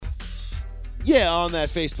Yeah, on that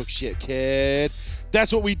Facebook shit, kid.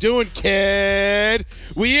 That's what we doing, kid.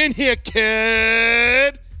 We in here,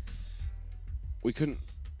 kid. We couldn't.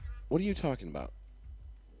 What are you talking about?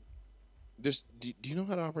 Do you know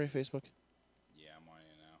how to operate Facebook? Yeah, I'm on it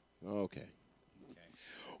now. Okay.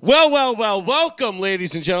 Well, welcome,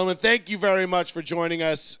 ladies and gentlemen. Thank you very much for joining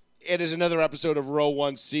us. It is another episode of Row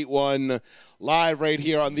 1, Seat 1, live right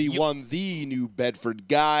here on the New Bedford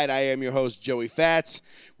Guide. I am your host, Joey Fats.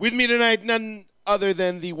 With me tonight, none other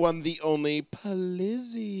than the one, the only,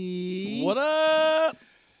 Palizzi. What up?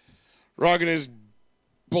 Rocking his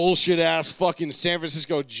bullshit-ass fucking San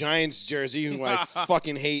Francisco Giants jersey, who I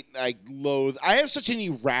fucking hate, I loathe. I have such an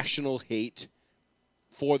irrational hate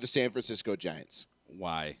for the San Francisco Giants.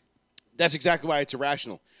 Why? That's exactly why it's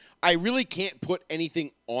irrational. I really can't put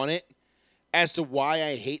anything on it as to why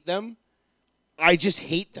I hate them. I just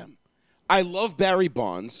hate them. I love Barry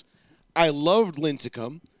Bonds. I loved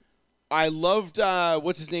Lincecum. I loved,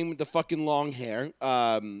 what's his name with the fucking long hair?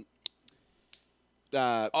 Brian,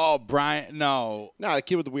 no. No, the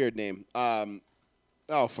kid with the weird name.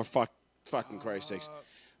 For fucking Christ's sakes.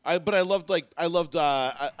 I loved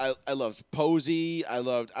Posey. I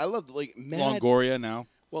loved like Mad. Longoria now.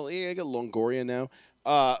 Well, yeah, I got Longoria now.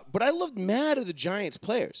 But I loved Mad of the Giants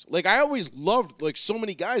players. Like, I always loved, like, so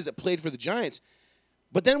many guys that played for the Giants.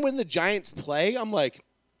 But then when the Giants play, I'm like,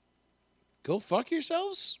 go fuck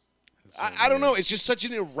yourselves? I don't know. It's just such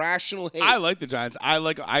an irrational hate. I like the Giants. I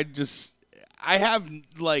have,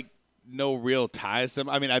 like, no real ties to them.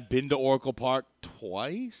 I mean, I've been to Oracle Park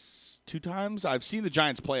two times. I've seen the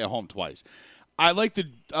Giants play at home twice. I like the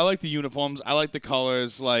uniforms. I like the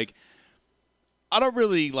colors. Like, I don't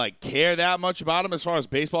really like care that much about them as far as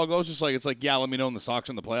baseball goes. Just like, it's like, yeah, let me know when the Sox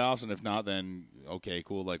are in the playoffs, and if not, then okay,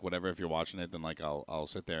 cool, like whatever. If you're watching it, then like I'll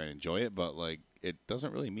sit there and enjoy it. But like, it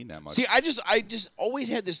doesn't really mean that much. See, I just always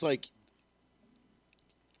had this like.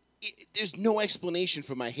 There's no explanation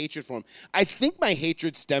for my hatred for them. I think my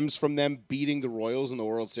hatred stems from them beating the Royals in the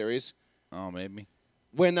World Series. Oh, maybe.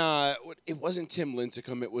 When it wasn't Tim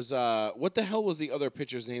Lincecum, it was what the hell was the other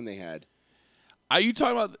pitcher's name they had? Are you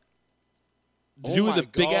talking about the dude with the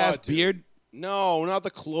big ass beard? No, not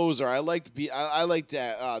the closer. I liked the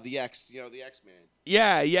X, the X-Man.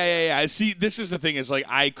 Yeah. See, this is the thing. Is like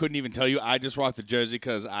I couldn't even tell you. I just rocked the jersey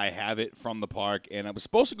because I have it from the park, and I was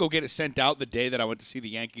supposed to go get it sent out the day that I went to see the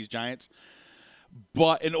Yankees Giants.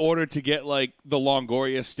 But in order to get like the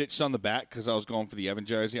Longoria stitched on the back, because I was going for the Evan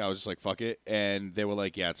jersey, I was just like, "Fuck it," and they were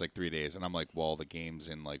like, "Yeah, it's like 3 days," and I'm like, "Well, the game's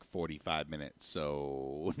in like 45 minutes,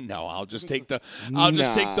 so no, I'll just take the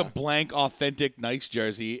blank, authentic, nice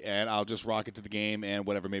jersey, and I'll just rock it to the game, and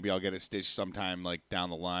whatever. Maybe I'll get it stitched sometime like down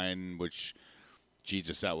the line, which."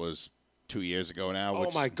 Jesus, that was 2 years ago now.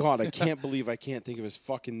 Oh, my God. I can't believe I can't think of his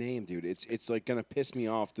fucking name, dude. It's like, going to piss me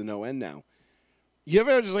off to no end now. You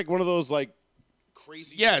ever have just, like, one of those, like,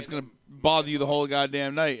 crazy... Yeah, it's going to bother you the whole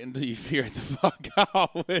goddamn night until you figure it the fuck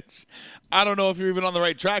out, which I don't know if you're even on the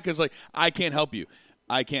right track because, like, I can't help you.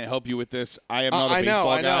 I can't help you with this. I am not a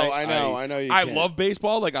baseball guy. I know you I can't. love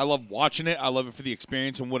baseball. Like, I love watching it. I love it for the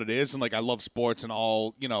experience and what it is. And, like, I love sports and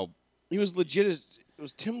all, He was legit as... It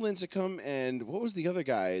was Tim Lincecum, and what was the other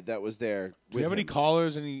guy that was there? Do you have any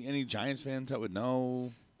callers, any Giants fans that would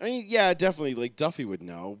know? I mean, yeah, definitely. Like, Duffy would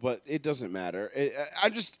know, but it doesn't matter.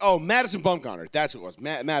 Madison Bumgarner. That's what it was.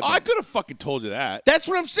 Mad I could have fucking told you that. That's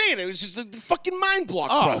what I'm saying. It was just a fucking mind block,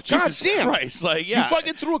 bro. Jesus God damn. Christ. Like, yeah. You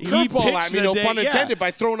fucking threw a curveball at me, no pun intended, by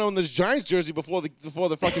throwing on this Giants jersey before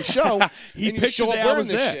the fucking show. He and you show up wearing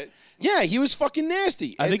this there. shit. Yeah, he was fucking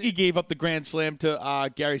nasty. I think he gave up the grand slam to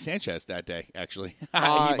Gary Sanchez that day, actually.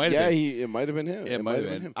 It might have been him. It might have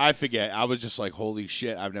been him. I forget. I was just like, holy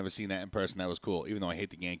shit, I've never seen that in person. That was cool. Even though I hate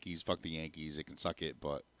the Yankees, fuck the Yankees. It can suck it,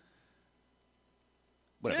 but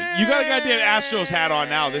whatever. You got a goddamn Astros hat on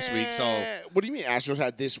now this week, so. What do you mean Astros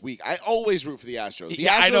hat this week? I always root for the Astros. The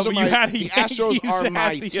Astros are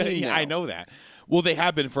my team now. I know that. Well, they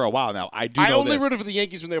have been for a while now. I only rooted for the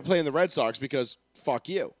Yankees when they were playing the Red Sox because fuck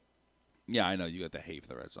you. Yeah, I know. You got the hate for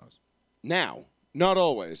the Red Sox. Now, not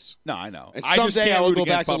always. No, I know. And someday I will go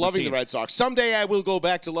back to loving the Red Sox. Someday I will go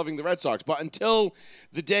back to loving the Red Sox. But until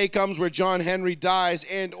the day comes where John Henry dies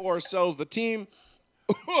and or sells the team,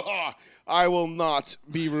 I will not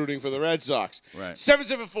be rooting for the Red Sox. Right.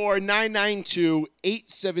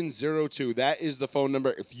 774-992-8702. That is the phone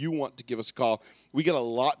number if you want to give us a call. We got a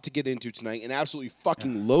lot to get into tonight. An absolutely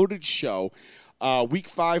fucking loaded show. Week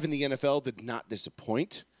 5 in the NFL did not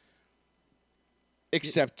disappoint.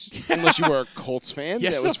 Except unless you were a Colts fan,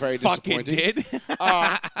 Yes, that was very fucking disappointing. did.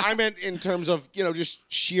 I meant in terms of just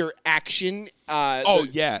sheer action.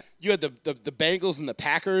 Yeah. You had the Bengals and the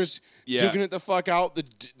Packers duking it the fuck out.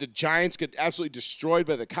 The Giants get absolutely destroyed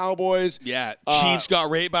by the Cowboys. Yeah. Chiefs got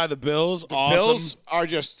raped by the Bills. The Bills are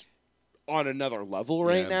just on another level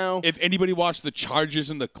right now. If anybody watched the Chargers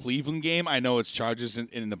in the Cleveland game, I know it's Chargers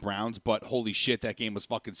in the Browns, but holy shit, that game was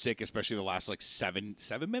fucking sick, especially the last like 7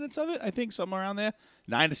 minutes of it, I think, somewhere around there.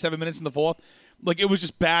 9 to 7 minutes in the fourth. Like, it was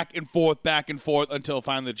just back and forth until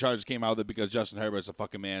finally the Chargers came out of it because Justin Herbert's a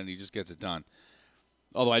fucking man and he just gets it done.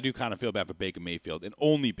 Although I do kind of feel bad for Baker Mayfield, and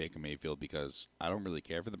only Baker Mayfield, because I don't really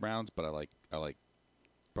care for the Browns, but I like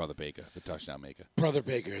Brother Baker, the touchdown maker. Brother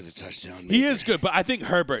Baker, the touchdown maker. He is good, but I think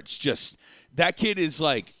Herbert's just that kid is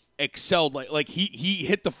like excelled. Like he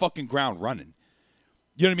hit the fucking ground running.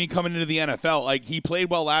 You know what I mean? Coming into the NFL, like he played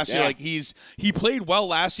well last year. Like he played well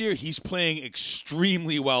last year. He's playing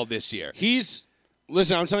extremely well this year.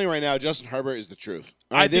 Listen, I'm telling you right now, Justin Herbert is the truth.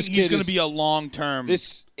 I think he's going to be a long-term.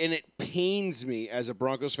 And it pains me as a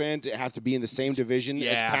Broncos fan to have to be in the same division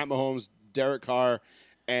as Pat Mahomes, Derek Carr,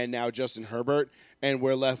 and now Justin Herbert, and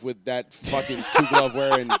we're left with that fucking two-glove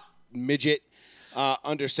wearing midget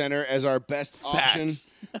under center as our best option,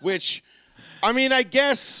 which, I mean, I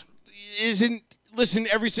guess isn't. Listen,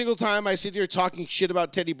 every single time I sit here talking shit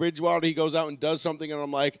about Teddy Bridgewater, he goes out and does something, and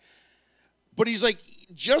I'm like, but he's like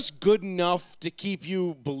just good enough to keep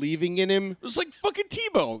you believing in him. It's like fucking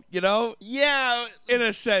Tebow, you know? Yeah, in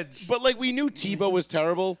a sense. But like we knew Tebow was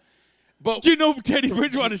terrible. But Teddy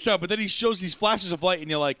Bridgewater's terrible, but then he shows these flashes of light, and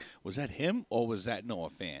you're like, was that him or was that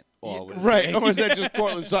Noah Fant? Or was or was that just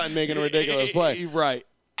Cortland Sutton making a ridiculous play? Right.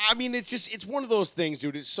 I mean, it's one of those things,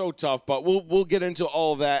 dude. It's so tough, but we'll get into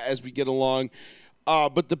all of that as we get along.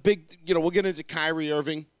 But the big, we'll get into Kyrie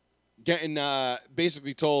Irving getting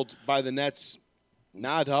basically told by the Nets,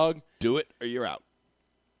 nah, dog. Do it or you're out.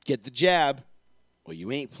 Get the jab or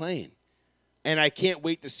you ain't playing. And I can't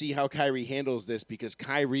wait to see how Kyrie handles this because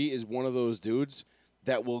Kyrie is one of those dudes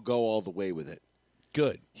that will go all the way with it.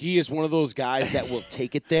 Good. He is one of those guys that will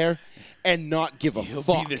take it there and not give a fuck.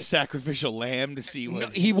 He'll be the sacrificial lamb to see what... No,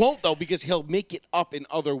 he won't, though, because he'll make it up in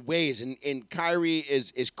other ways. And Kyrie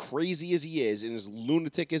is as crazy as he is and as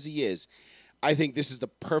lunatic as he is. I think this is the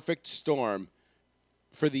perfect storm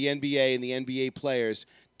for the NBA and the NBA players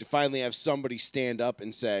to finally have somebody stand up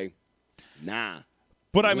and say, nah.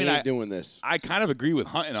 But I mean, ain't doing this. I kind of agree with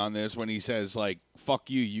Hunton on this when he says, like, fuck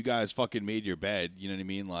you, you guys fucking made your bed. You know what I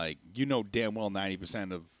mean? Like, damn well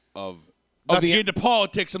 90% of not to get into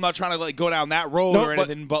politics. I'm not trying to, like, go down that road or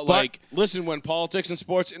anything, but, like... Listen, when politics and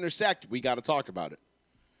sports intersect, we got to talk about it.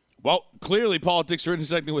 Well, clearly politics are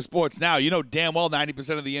intersecting with sports now. Damn well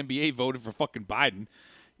 90% of the NBA voted for fucking Biden.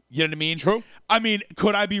 You know what I mean? True. I mean,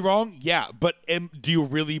 could I be wrong? Yeah, but do you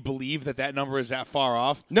really believe that number is that far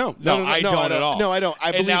off? No, I don't at all. No, I don't.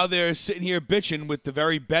 And now they're sitting here bitching with the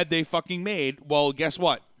very bed they fucking made. Well, guess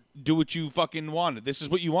what? Do what you fucking wanted. This is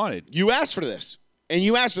what you wanted. You asked for this. And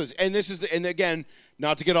you asked for this. And and again,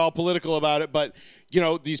 not to get all political about it, but,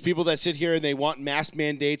 these people that sit here and they want mask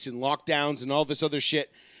mandates and lockdowns and all this other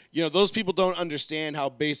shit. Those people don't understand how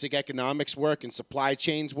basic economics work and supply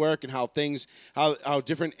chains work and how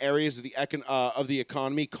different areas of the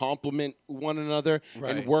economy complement one another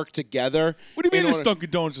and work together. What do you mean this Dunkin'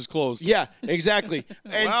 Donuts is closed? Yeah, exactly.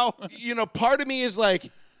 And wow. Part of me is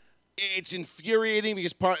like, it's infuriating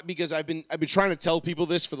because I've been trying to tell people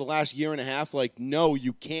this for the last year and a half. Like, no,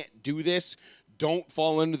 you can't do this. Don't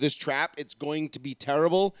fall into this trap. It's going to be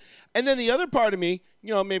terrible. And then the other part of me,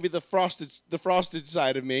 maybe the frosted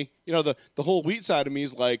side of me, the whole wheat side of me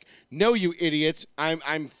is like, no, you idiots.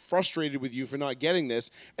 I'm frustrated with you for not getting this.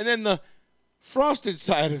 And then the frosted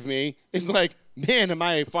side of me is like, man, am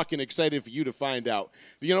I fucking excited for you to find out.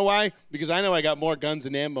 But you know why? Because I know I got more guns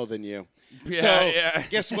and ammo than you.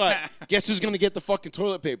 Guess what? Guess who's going to get the fucking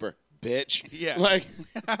toilet paper? Bitch. Yeah. Like,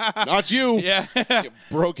 not you. Yeah. You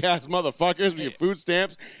broke-ass motherfuckers with your food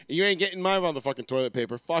stamps. You ain't getting my motherfucking toilet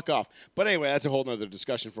paper. Fuck off. But anyway, that's a whole nother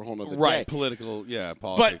discussion for a whole nother day. Right. Political,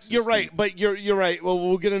 politics. But you're right. But you're right. Well,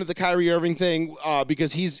 we'll get into the Kyrie Irving thing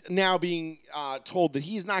because he's now being told that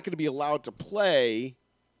he's not going to be allowed to play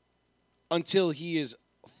until he is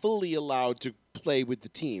fully allowed to play with the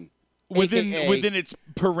team. Within its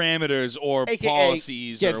parameters or AKA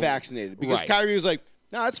policies. Get vaccinated. Because right. Kyrie was like,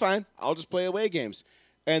 no, that's fine. I'll just play away games.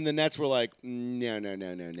 And the Nets were like, no.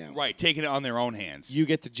 Right, taking it on their own hands. You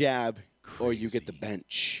get the jab or you get the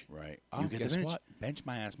bench. Right. You get the bench. What? Bench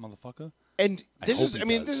my ass, motherfucker. And this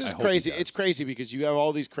is crazy. It's crazy because you have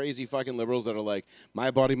all these crazy fucking liberals that are like,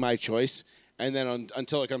 my body, my choice. And then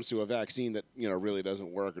until it comes to a vaccine that, really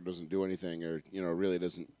doesn't work or doesn't do anything or, really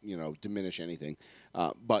doesn't, diminish anything.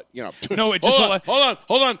 But, No, it just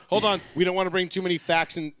hold on. We don't want to bring too many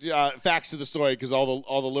facts to the story because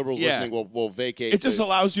all the liberals listening will vacate. It just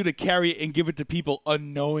allows you to carry it and give it to people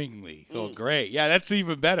unknowingly. Oh, great. Yeah, that's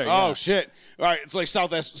even better. Oh, yeah. shit. All right, it's like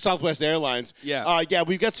Southwest Airlines. Yeah. Yeah,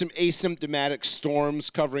 we've got some asymptomatic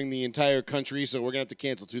storms covering the entire country, so we're going to have to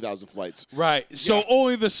cancel 2,000 flights. Right. So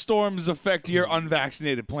only the storms affect your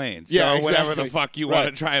unvaccinated planes. Yeah, so whatever exactly. the fuck you want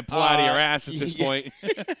to try and apply to your ass at this point.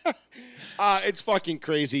 It's fucking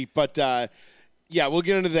crazy, but we'll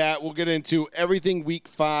get into that. We'll get into everything week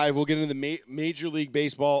 5. We'll get into the Major League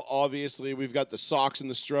Baseball. Obviously, we've got the Sox and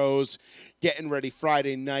the Stros getting ready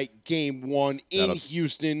Friday night, Game 1 in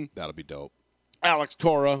Houston. That'll be dope. Alex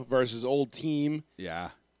Cora versus old team. Yeah.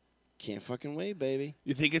 Can't fucking wait, baby.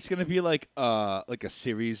 You think it's gonna be like a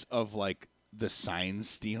series of like the sign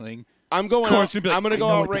stealing? I'm going out. I'm going to go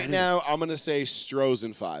out right now. I'm going to say Stros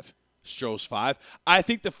in 5. Stros 5. I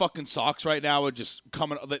think the fucking Sox right now are just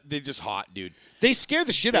coming. They're just hot, dude. They scare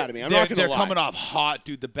the shit out of me. I'm not going to lie. They're coming off hot,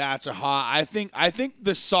 dude. The bats are hot. I think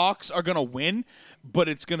the Sox are gonna win, but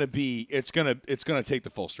it's gonna take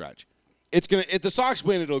the full stretch. If the Sox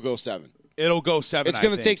win, it'll go 7. It'll go 7. It's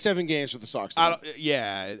going to take 7 games for the Sox to win.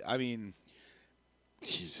 Yeah, I mean.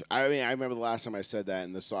 Jeez. I remember the last time I said that,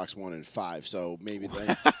 and the Sox won in 5. So maybe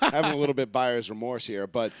having a little bit buyer's remorse here,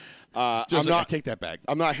 but I'm not. Take that back.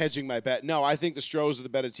 I'm not hedging my bet. No, I think the Stros are the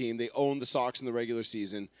better team. They own the Sox in the regular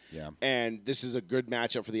season. Yeah. And this is a good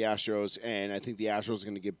matchup for the Astros, and I think the Astros are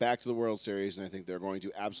going to get back to the World Series, and I think they're going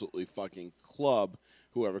to absolutely fucking club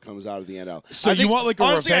whoever comes out of the NL. So you want like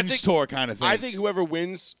a revenge tour kind of thing? I think whoever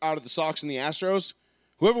wins out of the Sox and the Astros,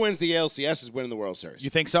 whoever wins the ALCS is winning the World Series. You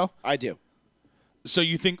think so? I do. So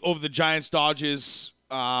you think over the Giants, Dodgers,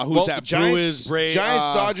 who's that? Giants, Braves,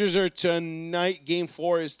 Giants, Dodgers are tonight. Game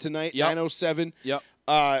 4 is tonight, 9:07. Yep.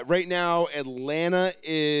 Right now, Atlanta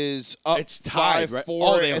is up. It's tied, 5-4 right?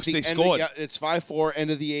 Oh, they end scored. It's 5-4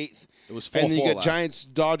 end of the 8th. It was 4-4 and then you got left. Giants,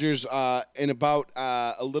 Dodgers in about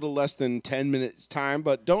a little less than 10 minutes time.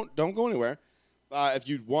 But don't go anywhere. If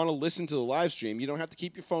you want to listen to the live stream, you don't have to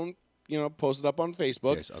keep your phone posted up on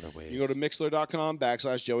Facebook. There's other ways. You go to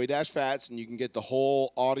mixler.com/Joey-Fats, and you can get the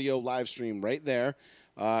whole audio live stream right there.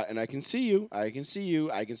 And I can see you. I can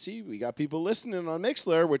see. We got people listening on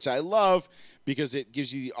Mixler, which I love because it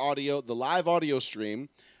gives you the live audio stream,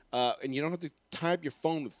 and you don't have to tie up your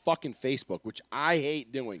phone with fucking Facebook, which I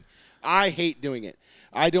hate doing. I hate doing it.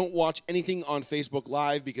 I don't watch anything on Facebook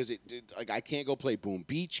Live because I can't go play Boom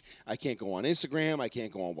Beach. I can't go on Instagram. I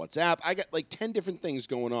can't go on WhatsApp. I got like 10 different things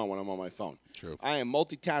going on when I'm on my phone. True. I am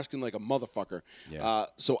multitasking like a motherfucker. Yeah.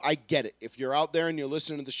 So I get it. If you're out there and you're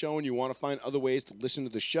listening to the show and you want to find other ways to listen to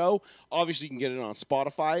the show, obviously you can get it on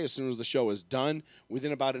Spotify as soon as the show is done.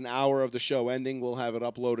 Within about an hour of the show ending, we'll have it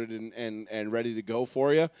uploaded and ready to go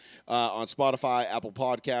for you on Spotify, Apple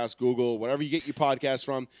Podcasts, Google, whatever you get your podcast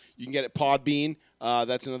from. You can get it Podbean.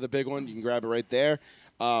 That's another big one. You can grab it right there.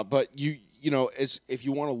 But if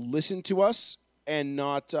you want to listen to us and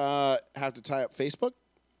not have to tie up Facebook,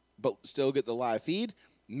 but still get the live feed,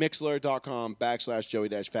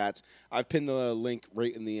 mixler.com/Joey-Fats. I've pinned the link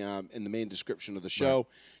right in the main description of the show. Right.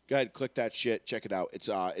 Go ahead, click that shit, check it out. It's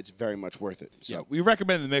very much worth it. So. Yeah, we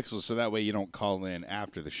recommend the Mixler so that way you don't call in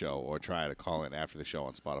after the show or try to call in after the show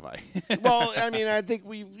on Spotify. Well, I mean, I think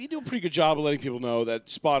we do a pretty good job of letting people know that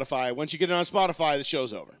Spotify, once you get it on Spotify, the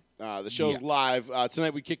show's over. The show's live.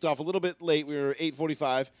 Tonight we kicked off a little bit late. We were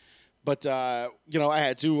 8:45. But, I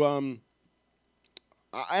had to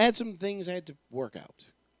I had some things I had to work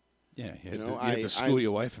out. Yeah, you had to school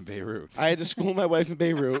your wife in Beirut. I had to school my wife in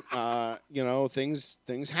Beirut.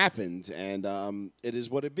 Things happened, and it is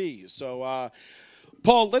what it be. So,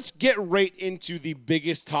 Paul, let's get right into the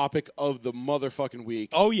biggest topic of the motherfucking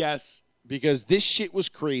week. Oh, yes. Because this shit was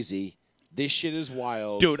crazy. This shit is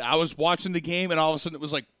wild. Dude, I was watching the game, and all of a sudden it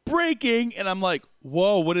was like, breaking, and I'm like,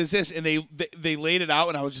 whoa, what is this? And they laid it out,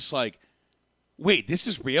 and I was just like, wait, this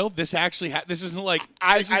is real? This actually this isn't like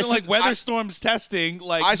weather storms testing.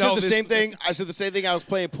 Like I said the same thing. I said the same thing. I was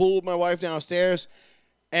playing pool with my wife downstairs,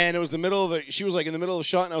 and it was the middle of she was like in the middle of a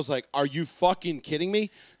shot, and I was like, "Are you fucking kidding me?"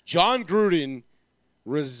 John Gruden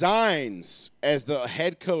resigns as the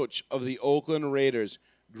head coach of the Oakland Raiders.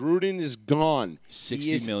 Gruden is gone.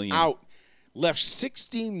 $60 million out. Left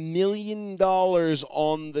 $60 million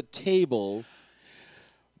on the table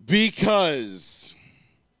because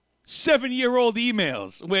 7-year-old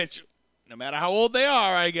emails, which, no matter how old they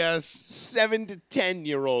are, I guess. 7 to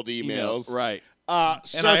 10-year-old emails. Right.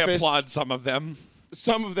 And I applaud some of them.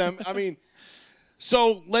 Some of them. I mean,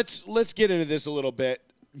 so let's get into this a little bit.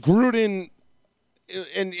 Gruden,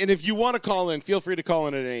 and if you want to call in, feel free to call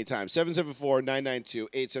in at any time.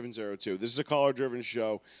 774-992-8702. This is a caller-driven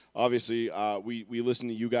show. Obviously, we listen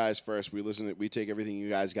to you guys first. We take everything you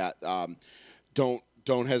guys got.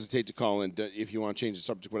 Don't hesitate to call in if you want to change the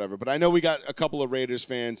subject, whatever. But I know we got a couple of Raiders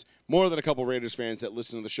fans, more than a couple of Raiders fans that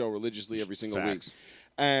listen to the show religiously every single week.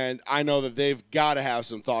 And I know that they've got to have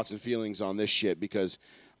some thoughts and feelings on this shit because,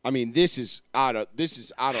 I mean, this is out of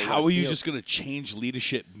How are you just going to change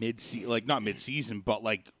leadership mid-season? Like, not mid-season, but,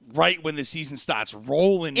 like, right when the season starts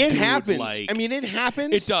rolling. It dude, happens. Like, I mean, it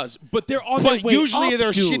happens. it does. But they're on But their way usually up,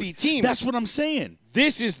 they're dude. shitty teams. That's what I'm saying.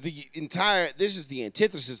 This is the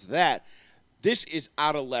antithesis of that. This is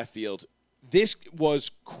out of left field. This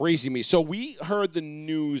was crazy to me. So we heard the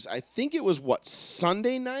news, I think it was,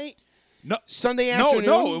 Sunday night? No, Sunday afternoon?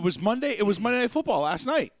 No, it was Monday. It was Monday Night Football last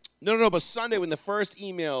night. No, but Sunday when the first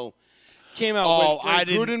email came out, when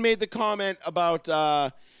Gruden made the comment about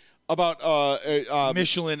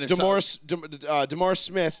Michelin and DeMar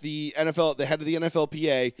Smith, the head of the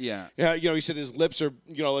NFLPA. Yeah. He said his lips are,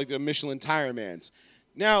 like the Michelin tire man's.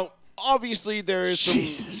 Now, obviously, there's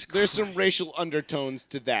some racial undertones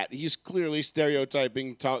to that. He's clearly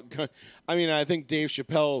stereotyping. I think Dave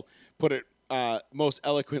Chappelle put it most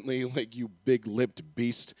eloquently, like, you big-lipped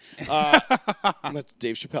beast. That's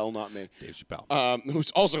Dave Chappelle, not me. Dave Chappelle.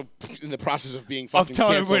 Who's also in the process of being fucking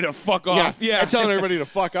telling canceled. everybody to fuck off. Yeah. And telling everybody to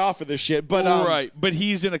fuck off for this shit. But right. But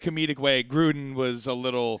he's in a comedic way. Gruden was a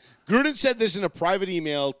little... Gruden said this in a private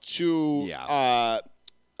email to the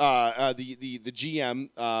GM.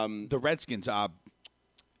 The Redskins,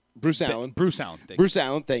 Bruce Allen. Bruce Allen. Bruce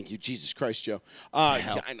Allen, thank you. Jesus Christ, Joe. I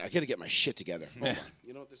got to get my shit together. Hold on.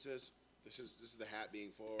 You know what this is? This is the hat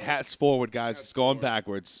being forward. Hat's forward, guys. It's going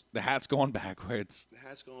backwards. The hat's going backwards. The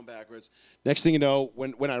hat's going backwards. Next thing you know,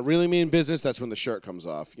 when I really mean business, that's when the shirt comes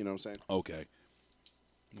off. You know what I'm saying? Okay.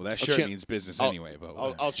 Well, that shirt means business anyway. But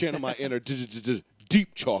I'll channel my inner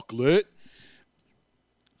deep chocolate.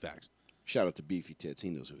 Facts. Shout out to Beefy Tits.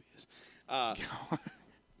 He knows who he is.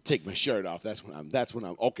 Take my shirt off. That's when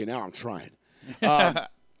I'm okay. Now I'm trying. But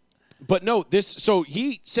no, so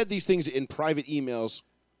he said these things in private emails.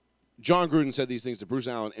 John Gruden said these things to Bruce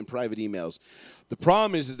Allen in private emails. The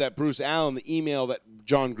problem is that Bruce Allen, the email that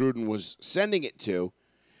John Gruden was sending it to,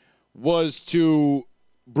 was to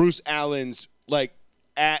Bruce Allen's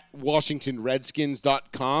at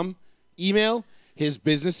WashingtonRedskins.com email, his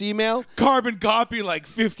business email. Carbon copy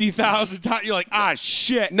 50,000 times. You're like,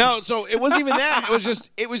 shit. No, so it wasn't even that.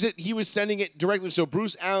 He was sending it directly. So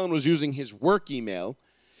Bruce Allen was using his work email.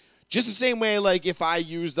 Just the same way, if I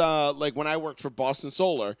used, when I worked for Boston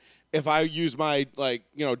Solar, if I used my,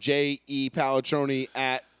 J.E. Palatroni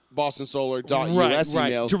at bostonsolar.us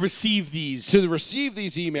email. To receive these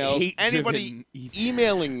emails, anybody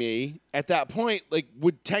emailing me at that point,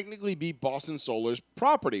 would technically be Boston Solar's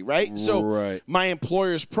property, right? So my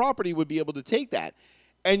employer's property would be able to take that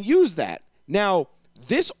and use that. Now,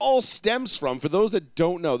 this all stems from, for those that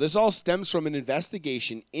don't know, this all stems from an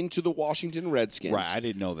investigation into the Washington Redskins. Right, I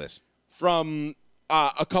didn't know this. From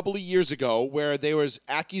a couple of years ago, where there was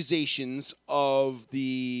accusations of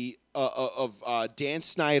Dan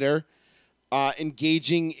Snyder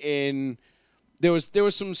engaging in, there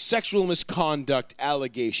was some sexual misconduct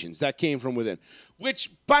allegations that came from within.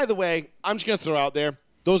 Which, by the way, I'm just going to throw out there.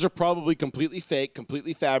 Those are probably completely fake,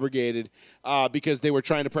 completely fabricated, because they were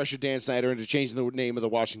trying to pressure Dan Snyder into changing the name of the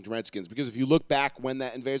Washington Redskins. Because if you look back when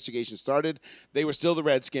that investigation started, they were still the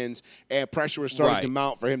Redskins, and pressure was starting to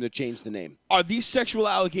mount for him to change the name. Are these sexual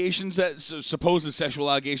allegations, supposed sexual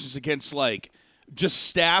allegations against, just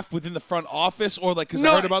staff within the front office? Or, because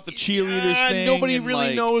I heard about the cheerleaders thing. Nobody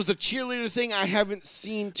really knows. The cheerleader thing I haven't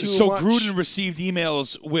seen too much. So Gruden received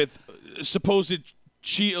emails with supposed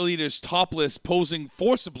cheerleaders topless, posing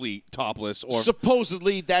forcibly topless, or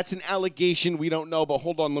supposedly that's an allegation. We don't know, but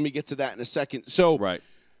hold on, let me get to that in a second. So,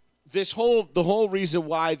 the whole reason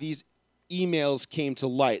why these emails came to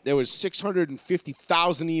light, there was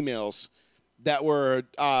 650,000 emails that were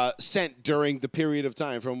sent during the period of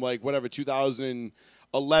time from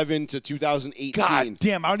 2011 to 2018. God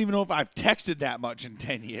damn, I don't even know if I've texted that much in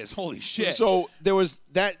 10 years. Holy shit! So there was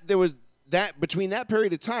that between that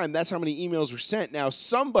period of time, that's how many emails were sent. Now,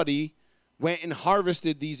 somebody went and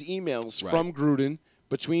harvested these emails from Gruden,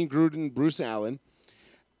 between Gruden and Bruce Allen.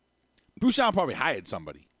 Bruce Allen probably hired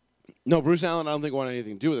somebody. No, Bruce Allen, I don't think wanted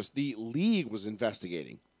anything to do with this. The league was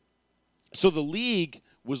investigating. So the league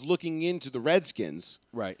was looking into the Redskins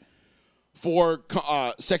for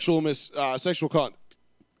sexual conduct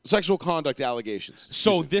Sexual conduct allegations.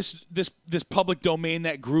 So this public domain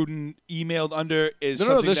that Gruden emailed under is No,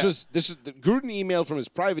 something this that, is Gruden emailed from his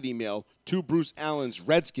private email to Bruce Allen's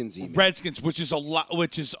Redskins email. Redskins, which is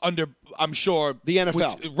under, I'm sure, The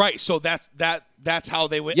NFL. right? So that's how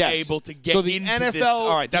they were able to get so the into NFL, this.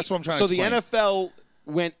 All right, that's what I'm trying to explain. So the NFL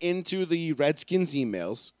went into the Redskins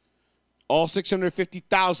emails, all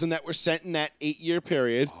 650,000 that were sent in that 8-year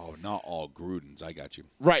period. Oh, not all Grudens. I got you.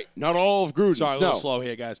 Right, not all of Gruden's. Sorry, a little slow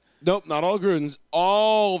here, guys. Nope, not all Gruden's.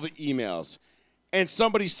 All the emails. And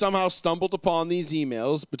somebody somehow stumbled upon these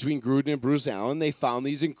emails between Gruden and Bruce Allen. They found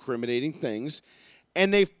these incriminating things.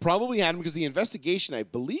 And they've probably had them because the investigation, I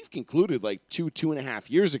believe, concluded like 2.5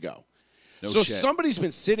 years ago. No so shit. somebody's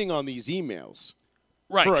been sitting on these emails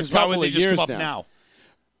Right, for a because why couple would they of just years come up now. now?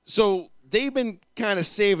 So they've been kind of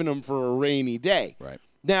saving them for a rainy day. Right.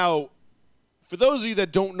 Now, for those of you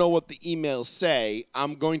that don't know what the emails say,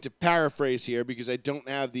 I'm going to paraphrase here because I don't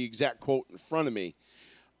have the exact quote in front of me.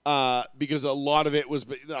 Because a lot of it was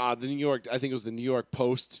the New York, I think it was the New York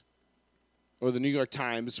Post or the New York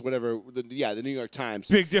Times, whatever. The New York Times.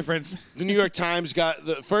 Big difference. The New York Times got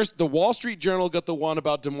the Wall Street Journal got the one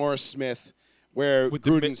about DeMaurice Smith where With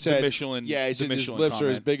Gruden said, he said his Michelin lips are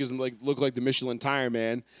as comment. big as look like the Michelin Tire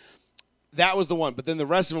Man. That was the one. But then the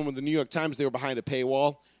rest of them with the New York Times, they were behind a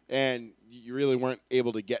paywall, and you really weren't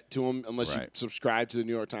able to get to them unless you Right. subscribed to the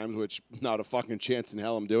New York Times, which not a fucking chance in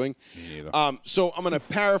hell I'm doing. Me neither. So I'm going to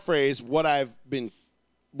paraphrase what I've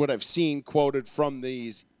seen quoted from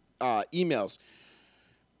these emails.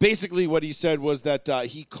 Basically, what he said was that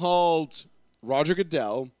he called Roger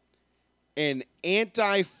Goodell an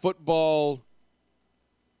anti-football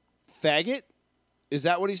faggot. Is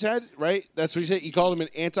that what he said? Right? That's what he said. He called him an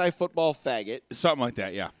anti-football faggot, Something like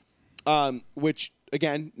that, yeah. which,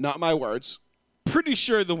 again, not my words. Pretty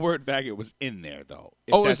sure the word faggot was in there, though.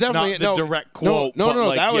 If Oh, it's that's definitely not the direct quote. No, but no,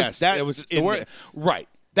 like, that was yes, that. It was the in word, there. Right.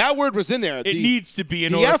 That word was in there. It needs to be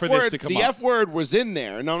in the order F for word, this to come the up. F word was in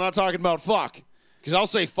there, and I'm not talking about fuck, because I'll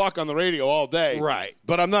say fuck on the radio all day. Right.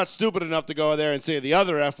 But I'm not stupid enough to go there and say the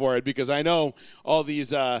other F word because I know all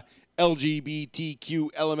these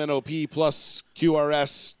LGBTQ, LMNOP plus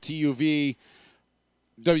QRS, TUV,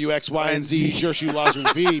 WX, Y, and Z, Shershu,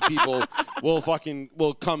 Lazarus V people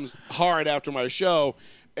will come hard after my show.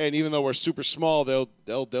 And even though we're super small, they'll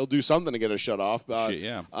do something to get us shut off. Shit,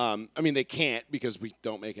 yeah. I mean, they can't because we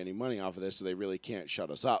don't make any money off of this, so they really can't shut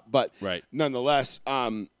us up. But Right. nonetheless,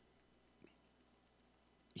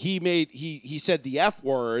 he said the F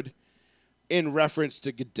word in reference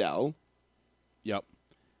to Goodell, Yep.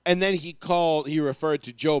 and then he referred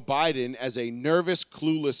to Joe Biden as a nervous,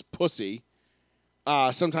 clueless pussy.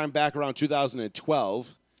 Sometime back around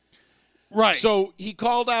 2012. Right. So he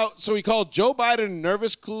called Joe Biden a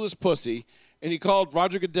nervous, clueless pussy, and he called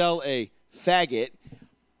Roger Goodell a faggot.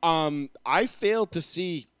 I failed to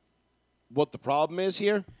see what the problem is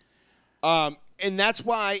here. And that's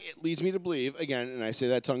why it leads me to believe, again, and I say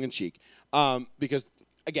that tongue in cheek, because,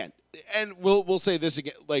 again, and we'll say this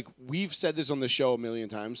again, like we've said this on the show a million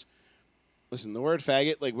times. Listen, the word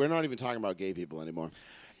faggot, like we're not even talking about gay people anymore.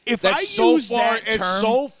 if That's I so use far. that term, It's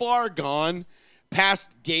so far gone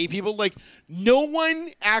past gay people. Like no one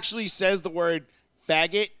actually says the word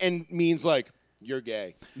faggot and means like you're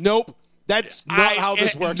gay. Nope. That's not how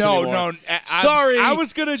this works no, anymore. no. Sorry. I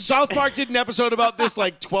was gonna. South Park did an episode about this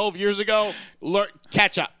like 12 years ago.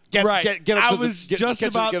 Catch up. Get Right. up I to was the, just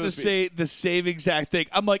about get to speed. say the same exact thing.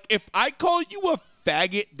 I'm like, if I call you a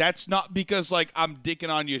faggot, that's not because like I'm dicking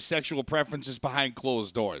on your sexual preferences behind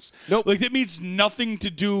closed doors. Nope. Like that means nothing to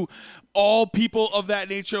do. All people of that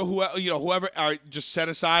nature, whoever are just set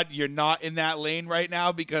aside. You're not in that lane right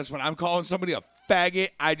now because when I'm calling somebody a faggot,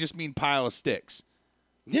 I just mean pile of sticks.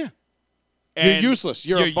 Yeah. And You're useless.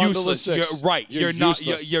 You're a bundle useless. of sticks. You're right. You're not.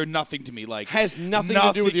 useless. You're nothing to me. Like Has nothing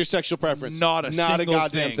to do with your sexual preference. Not a single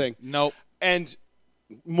goddamn thing. Nope. And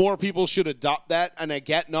more people should adopt that. And I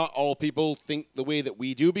get not all people think the way that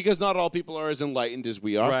we do because not all people are as enlightened as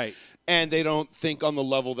we are. Right. And they don't think on the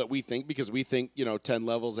level that we think because we think, 10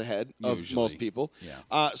 levels ahead of Usually. most people.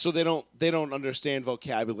 Yeah. So they don't understand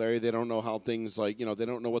vocabulary. They don't know how things like, they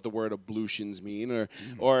don't know what the word ablutions mean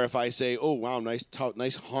or if I say, oh, wow, nice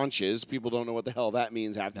haunches, people don't know what the hell that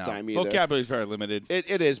means half the time either. Vocabulary is very limited.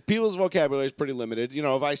 It is. People's vocabulary is pretty limited.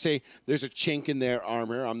 If I say there's a chink in their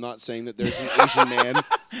armor, I'm not saying that there's an Asian man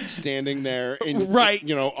standing there Right.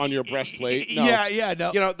 on your breastplate. No. Yeah,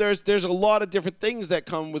 no. There's a lot of different things that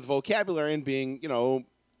come with vocabulary and being,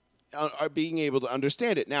 being able to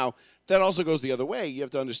understand it. Now, that also goes the other way. You have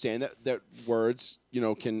to understand that words,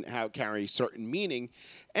 can carry certain meaning.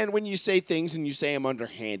 And when you say things and you say them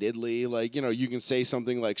underhandedly, like, you can say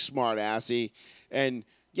something like smart assy and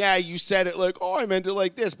yeah, you said it like, oh, I meant it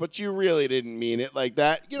like this, but you really didn't mean it like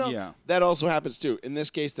that. Yeah. That also happens too. In this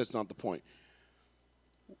case, that's not the point.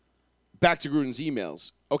 Back to Gruden's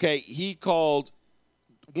emails. Okay, he called.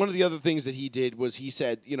 One of the other things that he did was he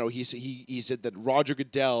said, he said that Roger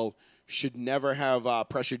Goodell should never have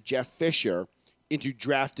pressured Jeff Fisher into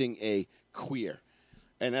drafting a queer,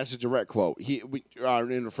 and that's a direct quote.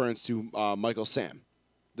 In reference to Michael Sam,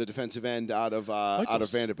 the defensive end out of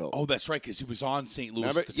Vanderbilt. Oh, that's right, because he was on St. Louis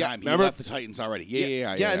Remember? at the Yeah, time. He remember? left the Titans already.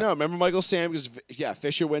 Yeah. No, remember Michael Sam? Because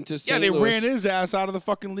Fisher went to St. Yeah, they Louis. ran his ass out of the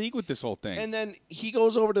fucking league with this whole thing. And then he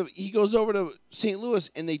goes over to St. Louis,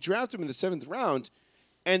 and they draft him in the 7th round.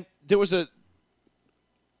 And there was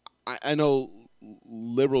I know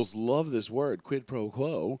liberals love this word, quid pro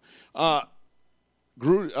quo.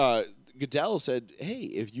 Goodell said, hey,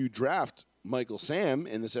 if you draft Michael Sam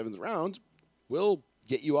in the 7th round, we'll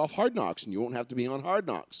get you off Hard Knocks, and you won't have to be on Hard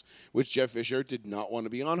Knocks, which Jeff Fisher did not want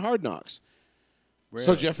to be on Hard Knocks. Really?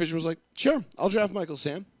 So Jeff Fisher was like, sure, I'll draft Michael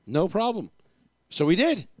Sam. No problem. So he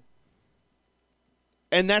did.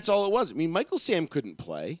 And that's all it was. I mean, Michael Sam couldn't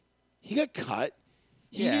play. He got cut.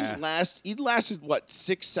 He didn't last. He lasted,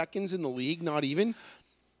 6 seconds in the league? Not even.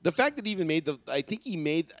 The fact that he even made I think he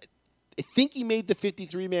made the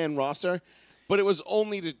 53-man roster, but it was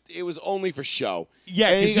only for show. Yeah,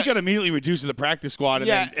 because he got immediately reduced to the practice squad, and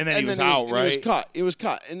then he was out, right? It was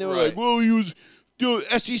cut. And they were like, well, he was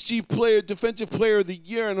SEC player, defensive player of the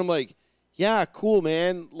year. And I'm like, yeah, cool,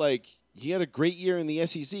 man. Like, you had a great year in the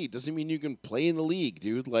SEC. Doesn't mean you can play in the league,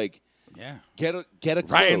 dude. Like, yeah, get a clue.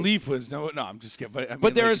 Ryan Leaf was no. I'm just kidding.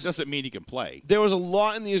 But it doesn't mean he can play. There was a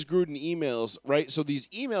lot in these Gruden emails, right? So these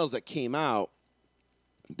emails that came out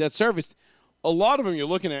that surfaced, a lot of them you're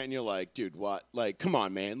looking at and you're like, dude, what? Like, come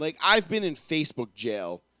on, man. Like, I've been in Facebook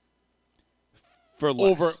jail for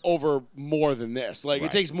less. over more than this. Like,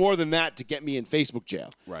 It takes more than that to get me in Facebook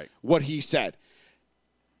jail. Right. What he said.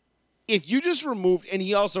 If you just removed, and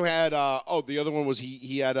he also had, the other one was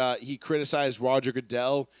he criticized Roger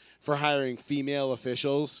Goodell for hiring female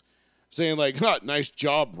officials, saying like, nice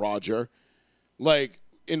job, Roger. Like,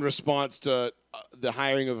 in response to the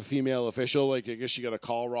hiring of a female official, like, I guess she got a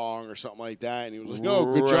call wrong or something like that. And he was like,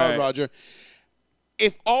 oh, good job, Roger.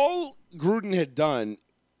 If all Gruden had done,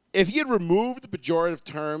 if he had removed the pejorative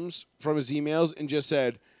terms from his emails and just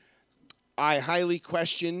said, I highly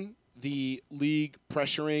question the league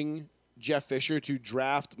pressuring Jeff Fisher to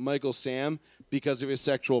draft Michael Sam because of his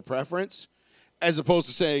sexual preference, as opposed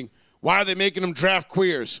to saying, why are they making him draft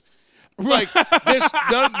queers? Like,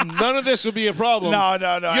 none of this would be a problem. No. You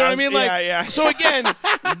know what I mean? Like, yeah. So again,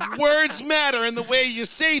 words matter, and the way you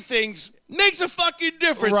say things makes a fucking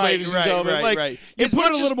difference, ladies and gentlemen. Right. You put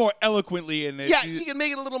it a little more eloquently in it. Yeah, you can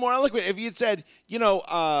make it a little more eloquent. If you had said,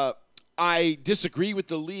 I disagree with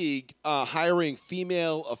the league hiring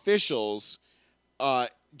female officials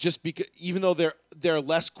just because, even though they're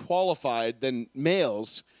less qualified than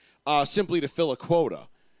males, simply to fill a quota.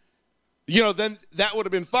 Then that would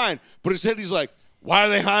have been fine. But instead he's like, why are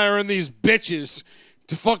they hiring these bitches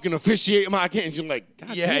to fucking officiate my game? And you're like,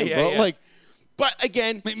 God damn, bro. Yeah. Like, but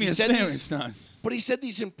again, Make me a sandwich. But he said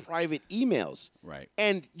these in private emails. Right.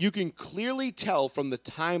 And you can clearly tell from the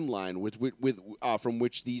timeline from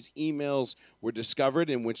which these emails were discovered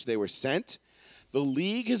and which they were sent. The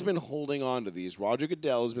league has been holding on to these. Roger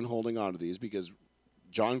Goodell has been holding on to these because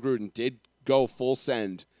John Gruden did go full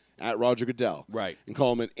send at Roger Goodell. Right. And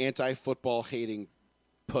call him an anti-football hating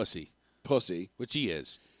pussy. Which he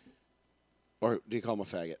is. Or did he call him a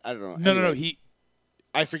faggot? I don't know. No.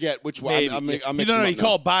 I forget which one. I'm mixing No, he up now.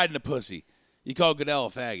 called Biden a pussy. He called Goodell a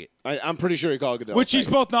faggot. I'm pretty sure he called Goodell Which a faggot. he's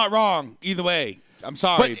both not wrong. Either way. I'm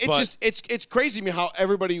sorry. But it's just it's crazy to me how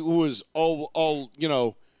everybody who was all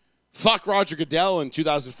fuck Roger Goodell in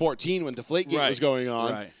 2014 when Deflategate was going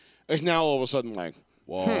on is now all of a sudden like,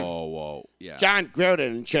 whoa. Yeah. John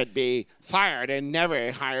Gruden should be fired and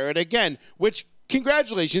never hired again, which,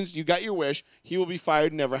 congratulations, you got your wish. He will be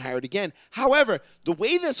fired and never hired again. However, the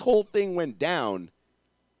way this whole thing went down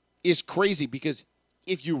is crazy because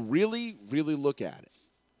if you really, really look at it,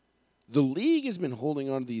 the league has been holding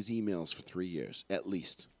on to these emails for 3 years at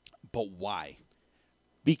least. But why?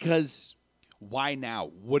 Because... Why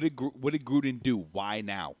now? What did Gruden do? Why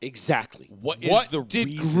now? Exactly. What did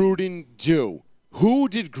Gruden do? Who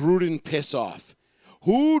did Gruden piss off?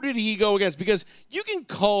 Who did he go against? Because you can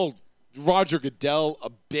call Roger Goodell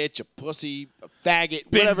a bitch, a pussy, a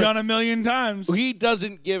faggot, Been whatever. done a million times. He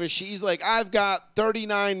doesn't give a shit. He's like, I've got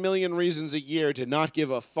 39 million reasons a year to not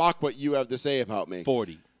give a fuck what you have to say about me.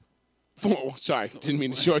 40. Sorry, didn't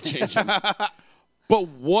mean to shortchange him. But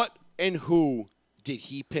what and who did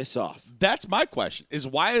he piss off? That's my question, is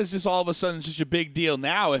why is this all of a sudden such a big deal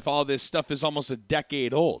now if all this stuff is almost a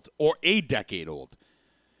decade old or a decade old?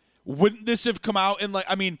 Wouldn't this have come out in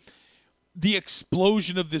the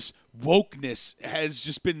explosion of this wokeness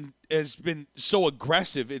has been so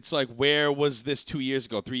aggressive. It's like, where was this 2 years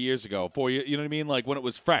ago, 3 years ago, 4 years? You know what I mean? Like when it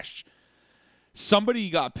was fresh. Somebody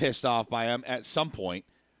got pissed off by him at some point.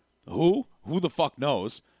 Who the fuck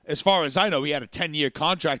knows? As far as I know, he had a 10-year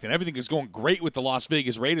contract and everything is going great with the Las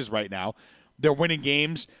Vegas Raiders right now. They're winning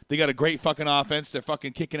games. They got a great fucking offense. They're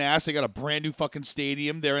fucking kicking ass. They got a brand new fucking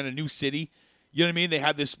stadium. They're in a new city. You know what I mean? They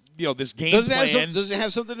have this, this game plan. Does it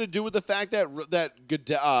have something to do with the fact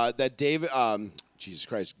that David, Jesus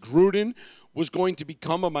Christ, Gruden was going to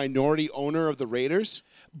become a minority owner of the Raiders?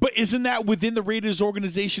 But isn't that within the Raiders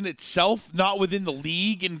organization itself, not within the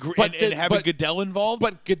league and having Goodell involved?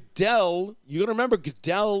 But Goodell, you got to remember,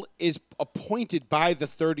 Goodell is appointed by the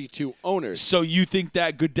 32 owners. So you think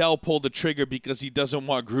that Goodell pulled the trigger because he doesn't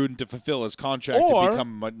want Gruden to fulfill his contract to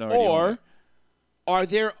become a minority owner? Are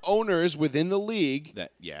there owners within the league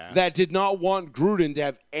that did not want Gruden to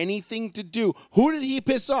have anything to do? Who did he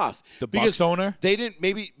piss off? The Bucs owner? They didn't.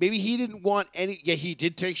 Maybe he didn't want any. Yeah, he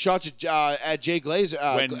did take shots at Jay Glazer,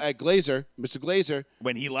 at Glazer, Mr. Glazer.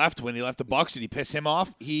 When he left the Bucs, did he piss him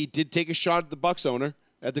off? He did take a shot at the Bucs owner,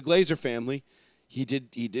 at the Glazer family. He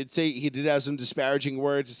did have some disparaging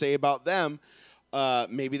words to say about them.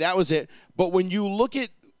 Maybe that was it. But when you look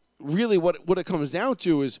at really what it comes down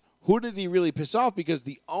to is, who did he really piss off? Because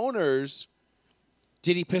the owners,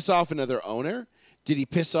 did he piss off another owner? Did he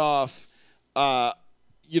piss off, another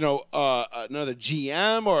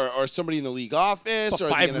GM or somebody in the league office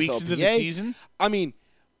or 5 the weeks NFLPA? into the season? I mean,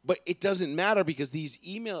 but it doesn't matter because these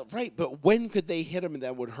right? But when could they hit him and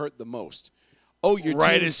that would hurt the most? Oh,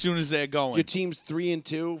 as soon as they're going. Your team's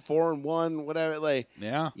 3-2, 4-1, whatever. Like,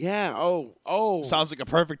 yeah. Oh, sounds like a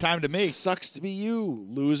perfect time to me. Sucks to be you,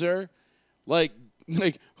 loser. Like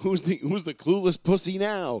who's the clueless pussy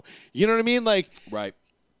now? You know what I mean? Like, right.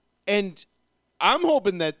 And I'm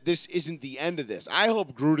hoping that this isn't the end of this. I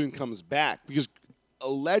hope Gruden comes back because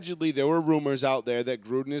allegedly there were rumors out there that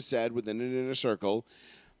Gruden has said within an inner circle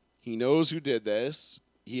he knows who did this.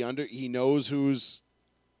 He knows who's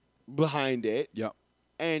behind it. Yep.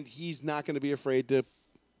 And he's not going to be afraid to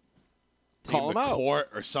call him out. Court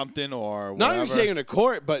or something or whatever. Not even taking to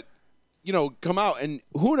court, but come out. And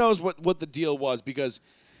who knows what the deal was because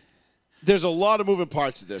there's a lot of moving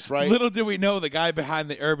parts to this, right? Little did we know the guy behind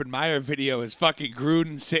the Urban Meyer video is fucking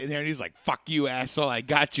Gruden sitting there and he's like, fuck you, asshole, I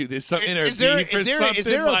got you. There's something Is there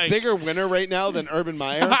a bigger winner right now than Urban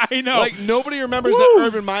Meyer? I know. Like, nobody remembers that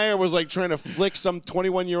Urban Meyer was like trying to flick some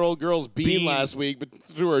 21-year-old girl's bean last week but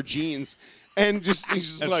through her jeans. And he's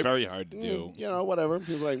just That's like, very hard to do. Whatever.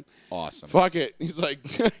 He was like, awesome. Fuck it. He's like,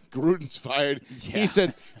 Gruden's fired.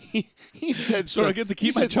 Yeah. He said, so I get to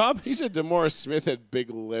keep my job? He said DeMaurice Smith had big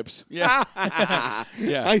lips. Yeah.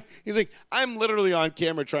 Yeah. He's like, I'm literally on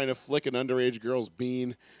camera trying to flick an underage girl's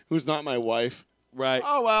bean who's not my wife. Right.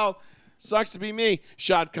 Oh, well, sucks to be me.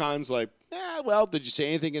 Shad Khan's like, well, did you say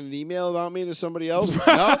anything in an email about me to somebody else?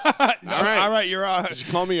 No? No. All right, you're on. Did you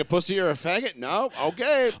call me a pussy or a faggot? No?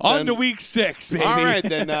 Okay. On to week 6, baby. All right,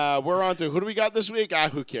 then we're on to who do we got this week?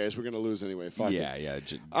 Who cares? We're going to lose anyway. Fuck yeah, it. yeah.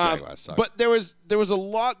 Jaguars suck. But there was a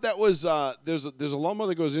lot that was there's a lot more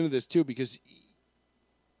that goes into this too because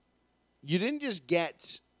you didn't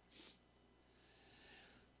get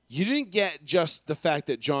just the fact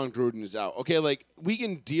that John Gruden is out. Okay, like we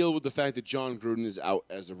can deal with the fact that John Gruden is out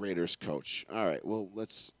as the Raiders coach. All right, well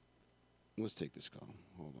let's take this call.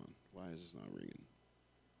 Hold on. Why is this not ringing?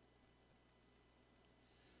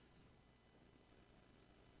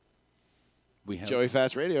 We have Joey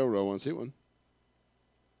Fats Radio, row 1C1.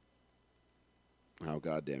 Oh,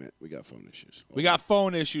 God damn it. We got phone issues. We got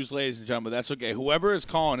phone issues, ladies and gentlemen. That's okay. Whoever is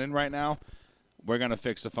calling in right now, we're going to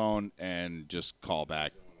fix the phone and just call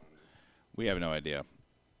back. We have no idea.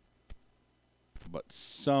 But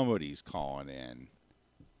somebody's calling in.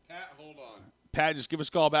 Pat, hold on. Pat, just give us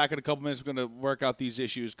a call back in a couple minutes. We're going to work out these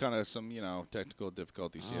issues, kind of some, technical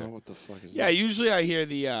difficulties here. What the fuck is that? Yeah, usually I hear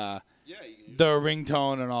the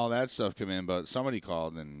ringtone and all that stuff come in, but somebody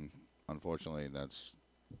called, and unfortunately that's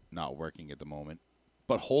not working at the moment.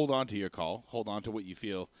 But hold on to your call. Hold on to what you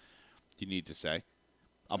feel you need to say.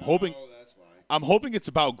 I'm hoping. Oh, that's why. I'm hoping it's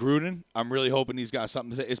about Gruden. I'm really hoping he's got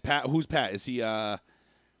something to say. Is Pat? Who's Pat? Is he a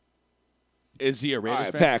Raiders All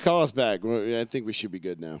right, fan? Pat, call us back. I think we should be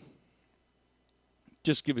good now.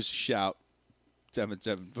 Just give us a shout.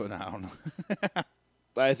 7-7, but I don't know.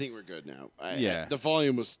 I think we're good now. Yeah. The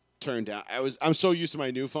volume was turned down. I'm so used to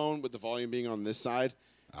my new phone with the volume being on this side.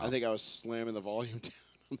 I think I was slamming the volume down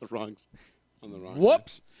on the wrong. on the wrong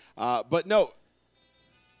Whoops. side. But no.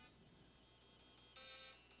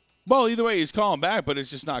 Well, either way, he's calling back, but it's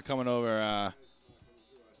just not coming over.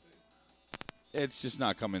 It's just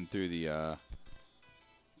not coming through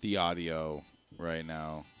the audio right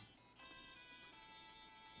now.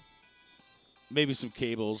 Maybe some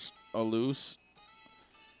cables are loose.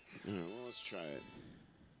 All right, well, let's try it.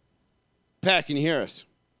 Pat, can you hear us?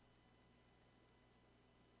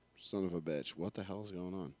 Son of a bitch. What the hell is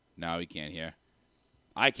going on? No, he can't hear.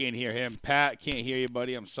 I can't hear him. Pat, can't hear you,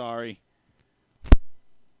 buddy. I'm sorry.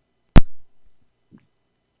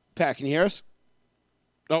 Pat, can you hear us?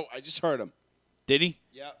 Oh, I just heard him. Did he?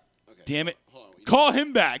 Yep. Okay. Damn it. Hold on. Call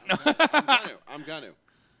him back. No. I'm gonna.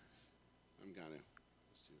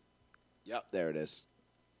 Let's see. Yep, there it is.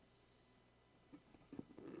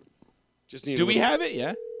 Just need. Do we have it?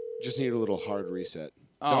 Yeah. Just need a little hard reset.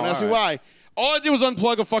 Oh, Don't ask me all why. All I did was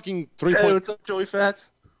unplug a fucking 3 Hey, point. what's up, Joey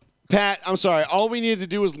Fats? Pat, I'm sorry. All we needed to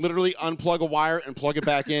do was literally unplug a wire and plug it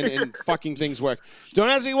back in, and fucking things work. Don't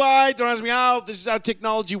ask me why. Don't ask me how. This is how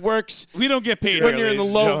technology works. We don't get paid When here, you're in the ladies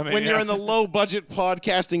and low, gentlemen, when yeah. you're in the low budget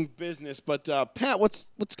podcasting business. But Pat, what's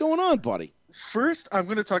going on, buddy? First, I'm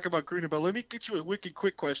going to talk about Gruden, but let me get you a wicked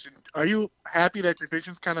quick question. Are you happy that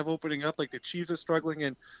division's kind of opening up? Like the Chiefs are struggling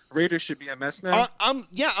and Raiders should be a mess now?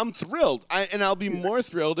 I'm thrilled. And I'll be more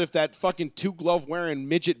thrilled if that fucking 2-glove wearing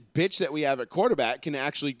midget bitch that we have at quarterback can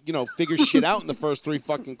actually, figure shit out in the first 3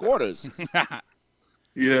 fucking quarters.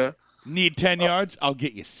 Yeah. Need 10 yards? I'll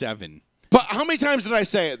get you 7. But how many times did I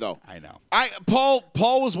say it though? I know.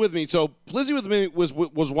 Paul was with me. So Blizzy with me was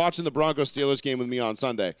watching the Broncos Steelers game with me on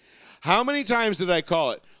Sunday. How many times did I call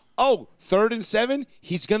it? Oh, 3rd and 7,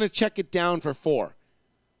 he's going to check it down for 4.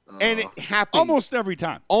 And it happened. Almost every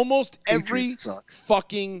time. Almost every Patriots suck.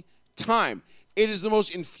 fucking time. It is the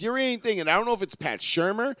most infuriating thing, and I don't know if it's Pat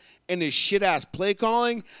Shurmur and his shit-ass play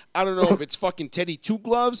calling. I don't know if it's fucking Teddy Two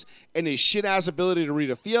Gloves and his shit-ass ability to read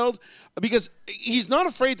a field, because he's not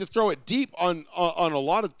afraid to throw it deep on a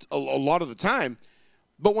lot of the time.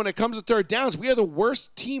 But when it comes to third downs, we are the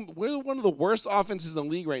worst team. We're one of the worst offenses in the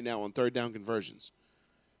league right now on third down conversions.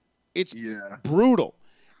 It's brutal.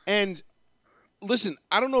 And listen,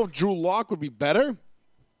 I don't know if Drew Lock would be better,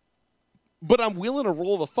 but I'm willing to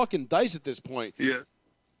roll the fucking dice at this point. Yeah.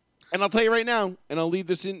 And I'll tell you right now, and I'll lead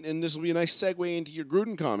this in, and this will be a nice segue into your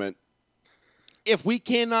Gruden comment. If we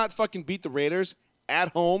cannot fucking beat the Raiders at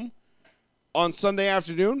home on Sunday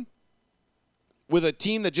afternoon with a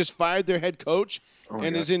team that just fired their head coach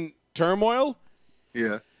and is in turmoil,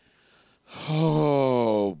 Yeah.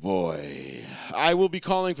 oh boy. I will be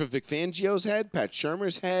calling for Vic Fangio's head, Pat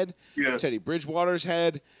Shurmur's head, Teddy Bridgewater's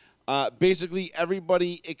head. Basically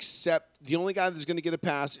everybody except the only guy that's going to get a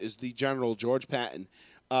pass is the general, George Patton,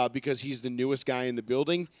 because he's the newest guy in the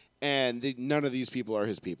building, and none of these people are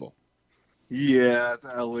his people. Yeah, it's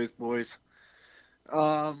Elway's boys.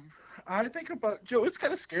 I think about, Joe, it's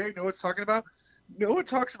kind of scary. You know what it's talking about? No one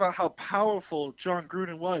talks about how powerful John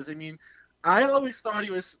Gruden was. I mean, I always thought he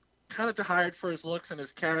was kind of hired for his looks and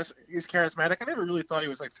his charismatic. I never really thought he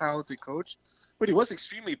was like a talented coach, but he was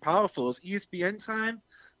extremely powerful. His ESPN time,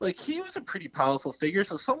 like he was a pretty powerful figure.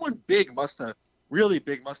 So someone really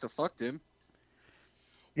big must have fucked him.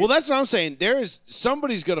 Well, that's what I'm saying.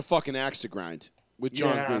 Somebody's got a fucking axe to grind with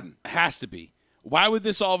John Gruden. Has to be. Why would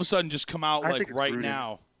this all of a sudden just come out I like think it's right Gruden.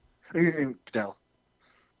 now? And Goodell.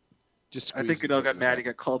 Just I think Goodell got mad. He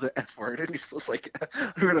got called the F word, and he's just like,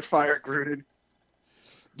 "We're gonna fire Gruden."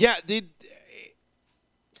 Yeah,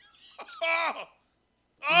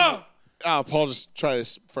 Oh! Paul just tried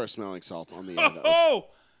his first smelling salt on the air. That was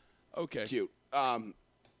Okay. cute.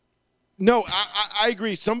 No, I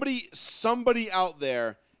agree. Somebody out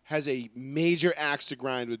there has a major axe to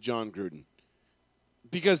grind with John Gruden,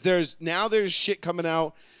 because there's shit coming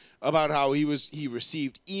out about how he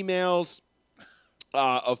received emails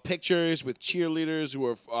of pictures with cheerleaders who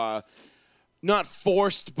were not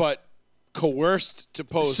forced but coerced to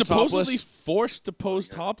pose Supposedly topless. forced to pose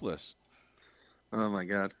topless. Oh my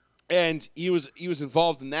God. And he was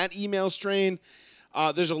involved in that email strain.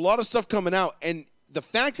 There's a lot of stuff coming out, and the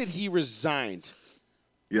fact that he resigned.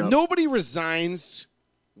 Yeah. Nobody resigns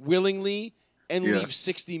willingly and leaves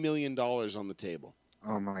 $60 million on the table.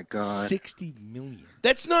 Oh my God. 60 million.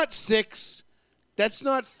 That's not 6. That's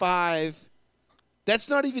not 5. That's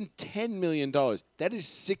not even $10 million. That is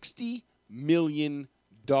 $60 million.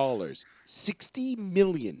 $60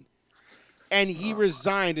 million. And he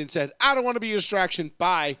resigned and said, I don't want to be a distraction.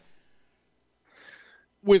 Bye.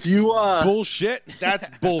 With You Bullshit. That's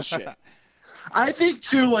bullshit. I think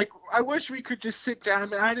too, like, I wish we could just sit down. I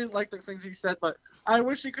mean, I didn't like the things he said, but I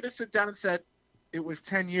wish he could have sit down and said, it was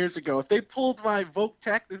 10 years ago. If they pulled my Vogue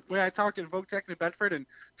Tech, the way I talked in Vogue Tech in Bedford in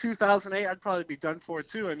 2008, I'd probably be done for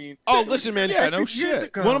too. I mean, Oh, listen, man. Yeah, no years shit.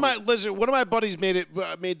 ago. One of my buddies made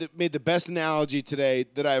the best analogy today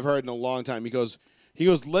that I've heard in a long time. He goes,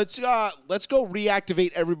 let's go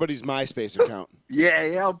reactivate everybody's MySpace account.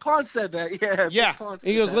 Yeah. Pond said that. Yeah. Yeah. Pond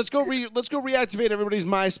He said goes, that. let's go reactivate everybody's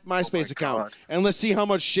MySpace account God. and let's see how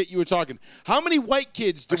much shit you were talking. How many white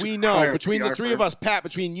kids do we know hire a between the PR three of firm. us, Pat,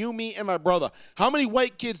 between you, me, and my brother? How many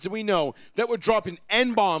white kids do we know that were dropping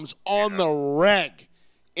N-bombs on the reg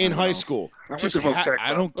in high school? I went Just to Vogue Tech,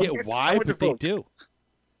 I bro. don't get why, I went to but they Vogue. do.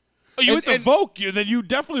 Oh, you went to and- Vogue, then you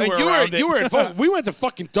definitely And were you around were it. at Vogue. We went to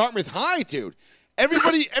fucking Dartmouth High, dude.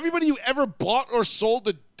 Everybody who ever bought or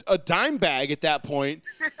sold a dime bag at that point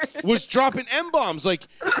was dropping M-bombs. Like,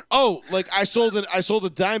 I sold a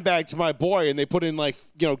dime bag to my boy, and they put in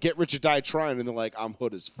get rich or die trying, and they're like, I'm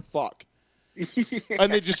hood as fuck.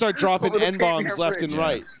 And they just start dropping Over the N-bombs Pavement left and Bridge.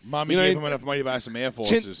 right. Mommy You know, gave him enough money to buy some Air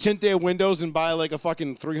Forces. Tint their windows and buy like a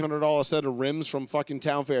fucking $300 set of rims from fucking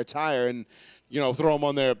Town Fair Tire, and throw them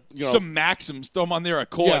on their Some Maxims, throw them on their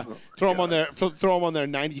Accord. yeah, throw them on their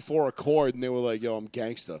 94 Accord, and they were like, "Yo, I'm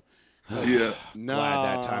gangsta." Yeah. No,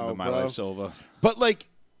 Glad that time of my bro. life's over. But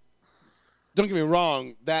don't get me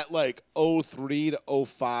wrong, that 03 to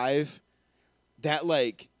 05, that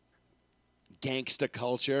gangsta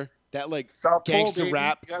culture, that South Pole, gangsta baby.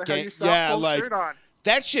 rap, You gotta have your South Pole shirt on.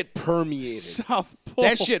 that shit permeated. South Pole.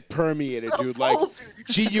 That shit permeated, dude. South Pole, dude. You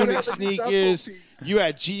just G gotta Unit have the South Pole sneakers. team. You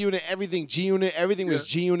had G Unit everything. G Unit everything was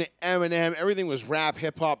G Unit Eminem. Everything was rap,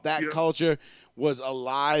 hip hop. That culture was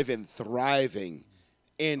alive and thriving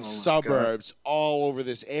in suburbs all over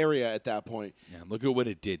this area at that point. Yeah, look at what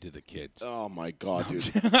it did to the kids. Oh my god,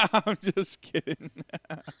 dude! I'm just kidding.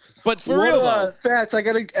 But for real though, Fats, I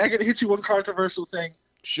gotta hit you one controversial thing.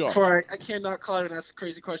 sure. Before I cannot call it and ask a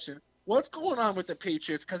crazy question. What's going on with the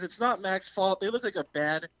Patriots? Because it's not Mac's fault. They look like a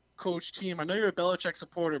bad coach team. I know you're a Belichick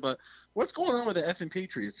supporter, but what's going on with the effing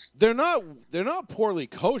Patriots? They're not poorly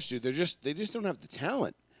coached, dude. They just don't have the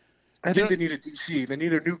talent. I think they need a DC. They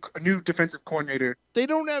need a new defensive coordinator. They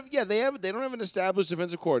don't have they don't have an established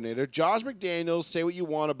defensive coordinator. Josh McDaniels, say what you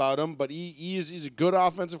want about him, but he's a good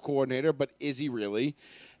offensive coordinator, but is he really?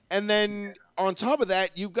 And then on top of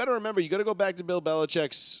that, you've got to remember, you got to go back to Bill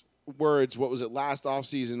Belichick's words. What was it, last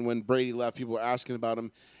offseason when Brady left? People were asking about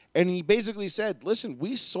him, and he basically said, "Listen,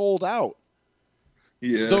 we sold out.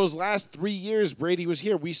 Yeah. Those last 3 years Brady was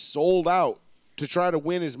here, we sold out to try to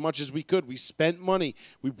win as much as we could. We spent money.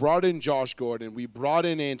 We brought in Josh Gordon. We brought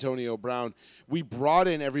in Antonio Brown. We brought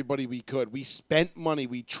in everybody we could. We spent money.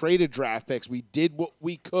 We traded draft picks. We did what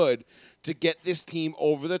we could to get this team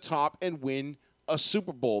over the top and win a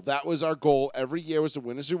Super Bowl. That was our goal every year, was to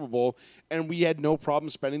win a Super Bowl, and we had no problem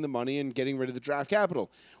spending the money and getting rid of the draft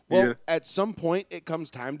capital. Well, at some point, it comes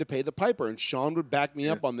time to pay the piper, and Sean would back me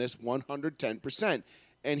up on this 110%,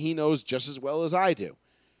 and he knows just as well as I do.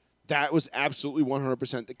 That was absolutely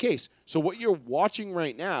 100% the case. So what you're watching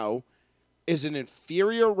right now is an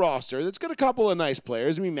inferior roster that's got a couple of nice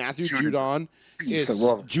players. I mean, Matthew Judon is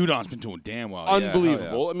Judon's been doing damn well.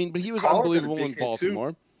 unbelievable. Yeah, I mean, but he was Collin's unbelievable a big in hit,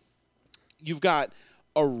 Baltimore. You've got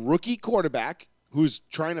a rookie quarterback who's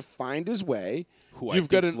trying to find his way. Who You've I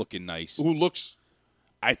got think's looking nice. who looks,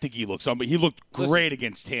 I think he looks but he looked Listen. great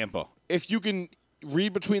against Tampa. if you can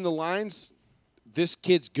read between the lines, this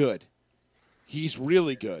kid's good. He's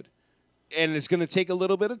really good. And it's going to take a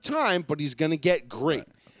little bit of time, but he's going to get great.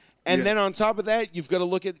 And then on top of that, you've got to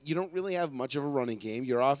look at, you don't really have much of a running game.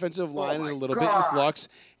 Your offensive line is a little bit in flux.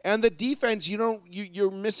 And the defense,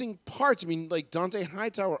 you're missing parts. I mean, like Dante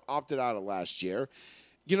Hightower opted out of last year.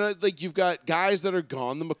 You've got guys that are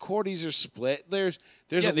gone. The McCourtys are split. There's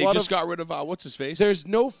a they lot just of, got rid of what's his face. there's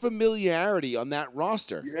no familiarity on that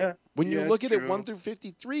roster. Yeah. When you Yeah, look it's at it true. 1 through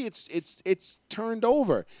 53, it's turned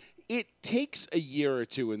over. It takes a year or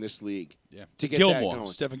two in this league to get that going.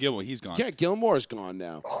 Stephen Gilmore, he's gone. Yeah, Gilmore's gone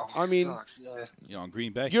now. I mean, Sucks, yeah. On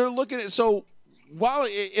Green Bay. you're looking at, so while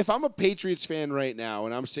if I'm a Patriots fan right now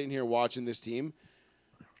and I'm sitting here watching this team,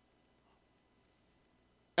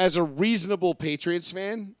 as a reasonable Patriots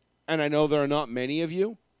fan, and I know there are not many of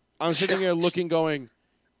you, I'm sitting here looking, going,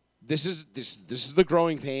 this is the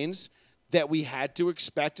growing pains that we had to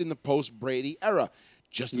expect in the post-Brady era.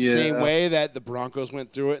 Just the same way that the Broncos went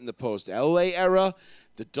through it in the post-LA era.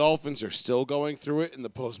 The Dolphins are still going through it in the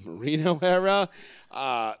post-Marino era.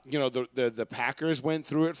 The Packers went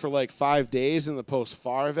through it for like 5 days in the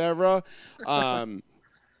post-Favre era.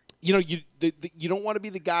 You don't want to be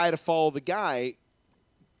the guy to follow the guy.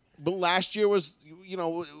 But last year was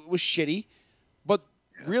shitty. But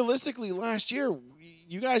realistically, last year,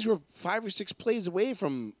 you guys were 5 or 6 plays away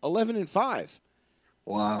from 11-5.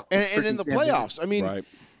 Wow. And in the playoffs. I mean, Right.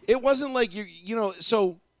 it wasn't like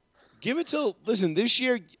so give it till, listen, this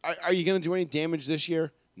year, are you going to do any damage this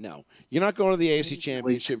year? No. You're not going to the AFC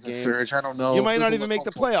Championship game. Surge. I don't know. You might not even make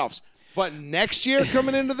the playoffs. But next year,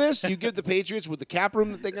 coming into this, you give the Patriots with the cap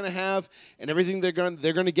room that they're going to have and everything they're going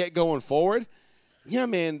to get going forward. Yeah,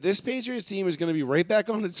 man, this Patriots team is going to be right back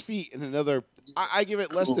on its feet in another. I give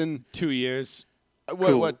it less than 2 years.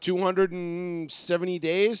 What 270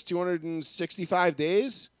 days, 265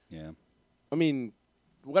 days. Yeah. I mean,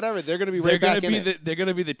 whatever. They're going to be right back in it. They're going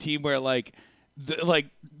to be the team where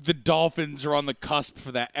the Dolphins are on the cusp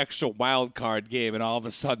for that extra wild card game, and all of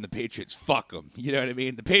a sudden the Patriots fuck them. You know what I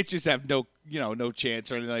mean? The Patriots have no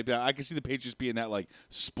chance or anything like that. I can see the Patriots being that like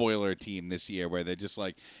spoiler team this year, where they're just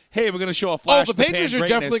like, hey, we're going to show a flash. Oh, the Patriots are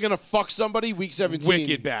definitely going to fuck somebody week 17,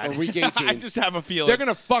 wicked bad, or week 18. I just have a feeling they're going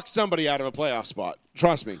to fuck somebody out of a playoff spot.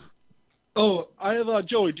 Trust me. Oh, I have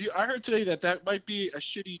Joey. I heard today that might be a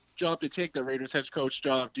shitty job to take, the Raiders head coach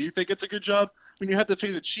job. Do you think it's a good job when you have to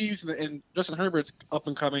play the Chiefs and Justin Herbert's up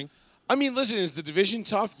and coming? I mean, listen, is the division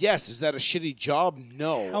tough? Yes. Is that a shitty job?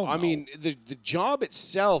 No. Hell no. I mean, the job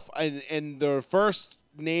itself, and the first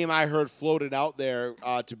name I heard floated out there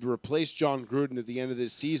to replace John Gruden at the end of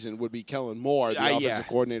this season would be Kellen Moore, the offensive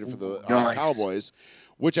coordinator for the Nice. Cowboys,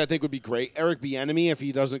 which I think would be great. Eric Bieniemy, if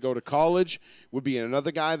he doesn't go to college, would be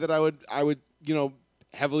another guy that I would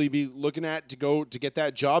heavily be looking at to get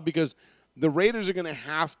that job, because the Raiders are going to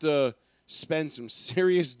have to spend some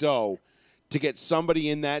serious dough to get somebody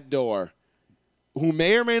in that door who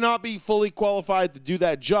may or may not be fully qualified to do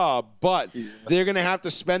that job, but they're going to have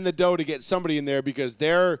to spend the dough to get somebody in there, because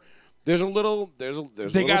there's a little they little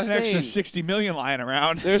got an stain. extra $60 million lying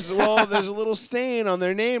around. There's a little stain on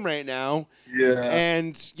their name right now. Yeah.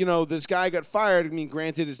 And this guy got fired. I mean,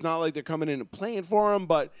 granted, it's not like they're coming in and playing for him,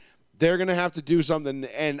 but they're going to have to do something.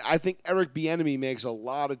 And I think Eric Bieniemy makes a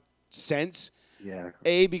lot of sense. Yeah.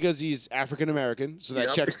 A, because he's African American, so that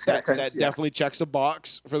Yep, checks exactly. that Yeah. definitely checks a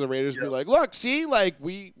box for the Raiders to be Yep. like, look, see, like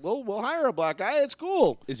we'll hire a black guy. It's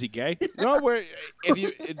cool. Is he gay? No,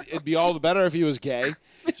 it'd be all the better if he was gay.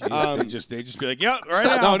 They just be like, yep, right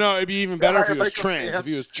now. No, it'd be even better if he was Michael, trans. yeah. If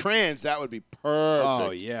he was trans, that would be perfect. Oh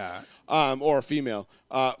yeah. Or a female.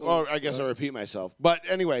 Or I guess I repeat myself. But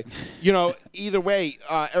anyway, either way,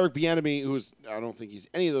 Eric Bieniemy, I don't think he's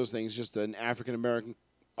any of those things, just an African American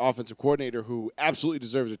offensive coordinator who absolutely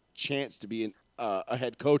deserves a chance to be a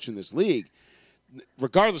head coach in this league.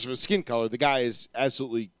 Regardless of his skin color, the guy is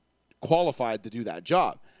absolutely qualified to do that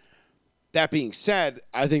job. That being said,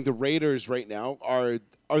 I think the Raiders right now are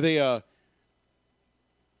they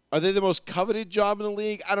the most coveted job in the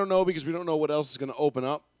league? I don't know, because we don't know what else is going to open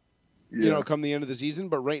up. Come the end of the season.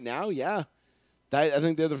 But right now, yeah, I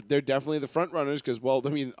think they're definitely the front runners, because, well, I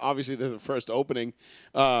mean, obviously they're the first opening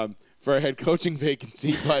for a head coaching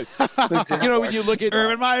vacancy. But when you look at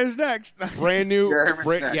Urban Meyer's next. brand new, Urban's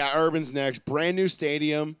next. Urban's next, brand new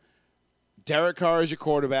stadium. Derek Carr is your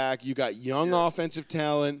quarterback. You got young offensive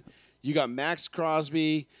talent. You got Max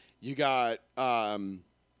Crosby. You got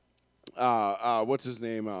what's his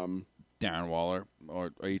name? Darren Waller,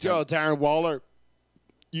 or are you Darren Waller.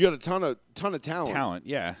 You got a ton of talent. talent?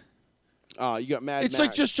 Yeah. You got Mad It's Matt.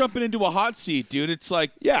 like just jumping into a hot seat, dude. It's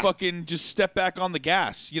like Yeah. fucking just step back on the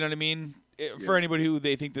gas. You know what I mean? For anybody who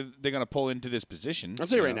they think that they're going to pull into this position. I'll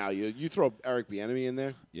tell you right now, you throw Eric Bieniemy in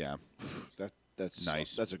there. Yeah. That's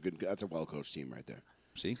Nice. That's a well coached team right there.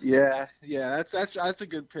 See? Yeah, that's a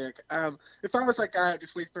good pick. If I was that guy, I'd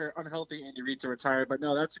just wait for unhealthy Andy Reid to retire. But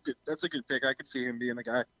no, that's a good pick. I could see him being the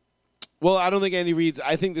guy. Well, I don't think Andy Reid's.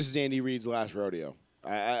 I think this is Andy Reid's last rodeo.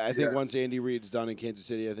 I think Yeah. once Andy Reid's done in Kansas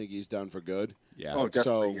City, I think he's done for good. Yeah. Oh,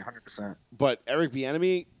 definitely, So- 100%. But Eric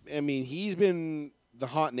Bieniemy, I mean, he's been the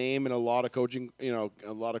hot name in a lot of coaching, a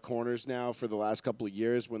lot of corners now for the last couple of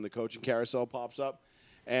years when the coaching carousel pops up,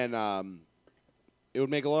 and it would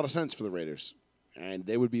make a lot of sense for the Raiders, and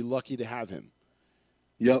they would be lucky to have him.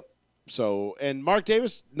 Yep. So, and Mark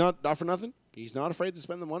Davis, not for nothing, he's not afraid to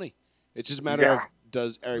spend the money. It's just a matter Yeah. of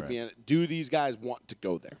does Eric Bieniemy, do these guys want to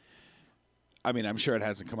go there? I mean, I'm sure it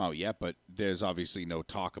hasn't come out yet, but there's obviously no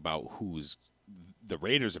talk about the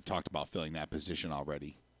Raiders have talked about filling that position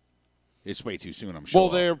already. It's way too soon, I'm sure. Well,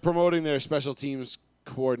 they're promoting their special teams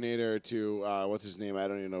coordinator to what's his name? I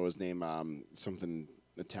don't even know his name. Something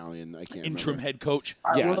Italian. I can't interim remember. head coach.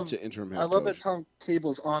 To interim head I love coach. that Tom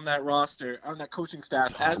Cable's on that roster, on that coaching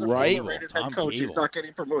staff. As a Right? former Raiders Tom head coach, he's Cable. not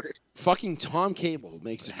getting promoted. Fucking Tom Cable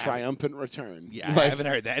makes a triumphant return. Yeah, I Like, haven't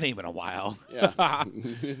heard that name in a while. Yeah.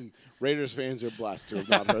 Raiders fans are blessed to have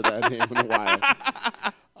not heard that name in a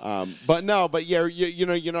But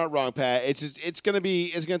you're not wrong, Pat. It's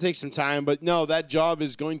gonna take some time, but no, that job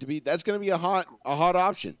is going to be a hot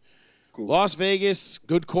option. Cool. Las Vegas,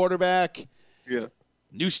 good quarterback. Yeah.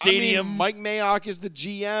 New stadium. Mike Mayock is the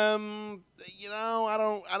GM. I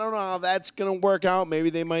don't know how that's gonna work out. Maybe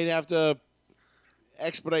they might have to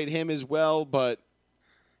expedite him as well, but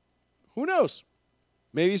who knows?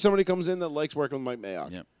 Maybe somebody comes in that likes working with Mike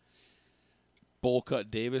Mayock. Yep. Bowl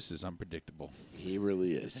cut Davis is unpredictable. He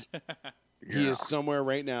really is. He is somewhere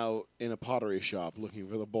right now in a pottery shop looking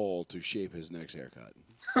for the bowl to shape his next haircut.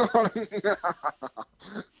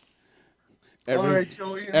 All right,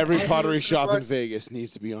 Joey. Every pottery shop in Vegas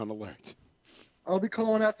needs to be on alert. I'll be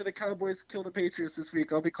calling after the Cowboys kill the Patriots this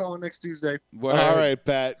week. I'll be calling next Tuesday. All right,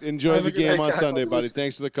 Pat. Enjoy Have the a good game night, on guys. Sunday, I'll buddy. listen.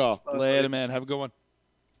 Thanks for the call. Later, man. Have a good one.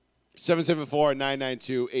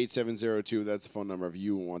 774-992-8702. That's the phone number if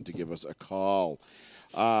you want to give us a call.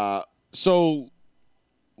 So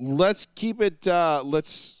let's keep it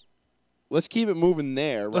let's keep it moving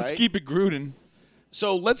there, right? Let's keep it Gruden.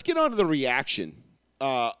 So let's get on to the reaction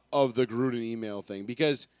of the Gruden email thing,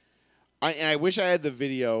 because I wish I had the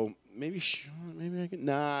video. Maybe I can.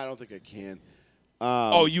 Nah, I don't think I can.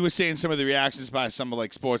 You were saying some of the reactions by some of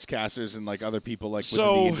sportscasters and other people within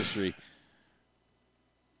the industry.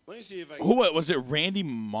 Let me see if I can. Who was it? Randy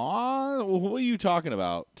Moss? Who are you talking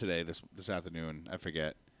about today? This afternoon? I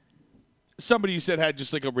forget. Somebody you said had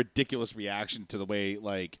just a ridiculous reaction to the way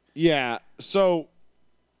Yeah. So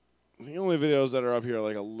the only videos that are up here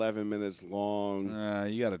are 11 minutes long.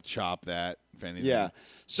 You got to chop that. If anything. Yeah.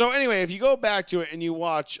 So anyway, if you go back to it and you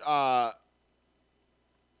watch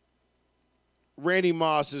Randy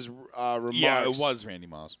Moss's remarks. Yeah, it was Randy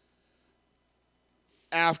Moss.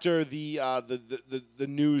 After the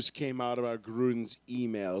news came out about Gruden's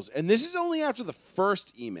emails, and this is only after the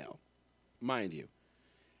first email, mind you.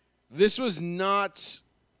 This was not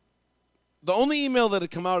the only email that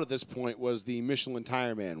had come out at this point was the Michelin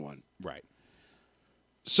Tire Man one. Right.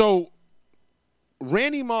 So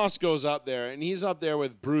Randy Moss goes up there, and he's up there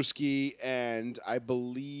with Brewski, and I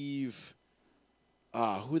believe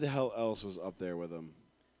who the hell else was up there with him?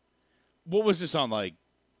 What was this on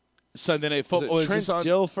Sunday Night Football? Was it Trent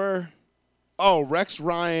Dilfer? Oh, Rex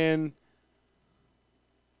Ryan.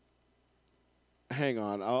 Hang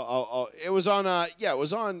on. It was on. It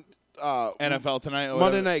was on. NFL Tonight. Or Monday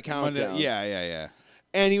whatever. Night Countdown. Yeah.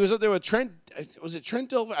 And he was up there with Trent. Was it Trent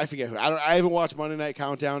Dilfer? I forget who. I haven't watched Monday Night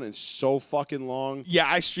Countdown in so fucking long. Yeah,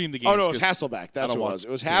 I streamed the game. Oh no, it was Hasselbeck. That's what it was.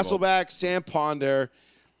 It was Hasselbeck, Sam Ponder,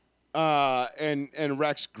 and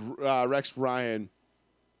Rex Ryan,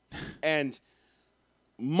 and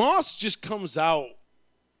Moss just comes out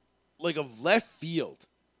of left field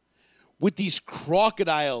with these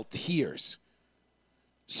crocodile tears,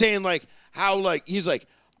 saying how he's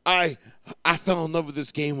I fell in love with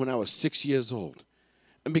this game when I was 6 years old,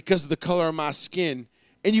 and because of the color of my skin.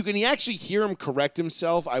 And you can actually hear him correct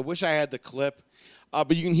himself. I wish I had the clip,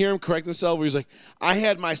 but you can hear him correct himself where he's I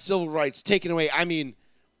had my civil rights taken away. I mean,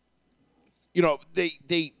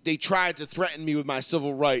 they tried to threaten me with my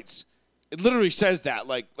civil rights. It literally says that,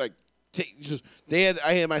 I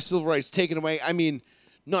had my civil rights taken away. I mean,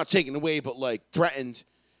 not taken away, but threatened,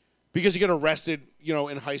 because he got arrested,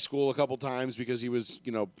 in high school a couple times because he was,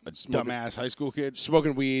 dumbass high school kid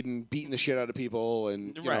smoking weed and beating the shit out of people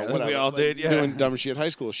and whatever. We all did, yeah. Doing dumb shit, high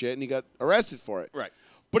school shit, and he got arrested for it. Right.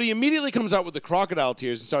 But he immediately comes out with the crocodile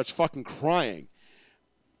tears and starts fucking crying.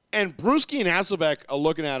 And Brewski and Hasselbeck are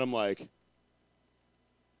looking at him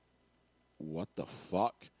what the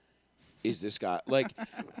fuck is this guy?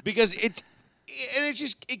 Because it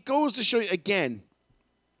goes to show you again,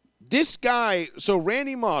 this guy, so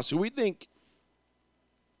Randy Moss, who we think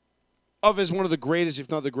of as one of the greatest,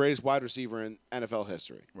 if not the greatest wide receiver in NFL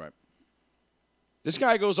history. Right. This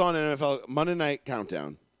guy goes on NFL Monday Night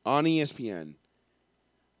Countdown on ESPN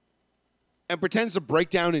and pretends to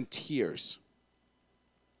break down in tears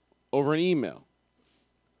over an email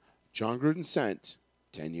John Gruden sent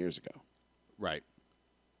 10 years ago. Right.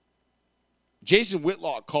 Jason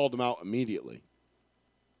Whitlock called him out immediately,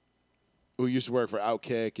 who used to work for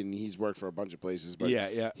Outkick, and he's worked for a bunch of places. But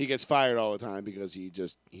Yeah. he gets fired all the time because he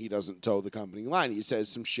doesn't toe the company line. He says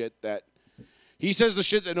some shit that he says the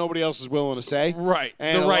shit that nobody else is willing to say. Right.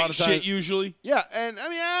 And the a lot right of times, shit usually. Yeah, and I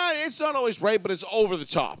mean, it's not always right, but it's over the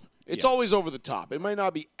top. It's always over the top. It might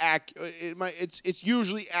not be accurate. It's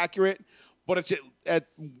usually accurate, but it's at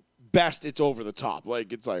best it's over the top.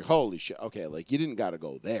 It's holy shit. Okay, you didn't got to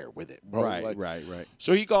go there with it, bro. Right.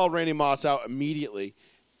 So he called Randy Moss out immediately,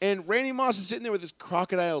 and Randy Moss is sitting there with his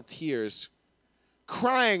crocodile tears,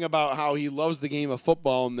 crying about how he loves the game of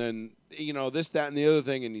football, and then this, that, and the other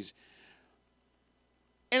thing, and he's.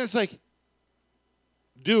 And it's like,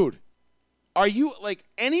 dude, are you, like,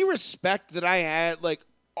 any respect that I had, like,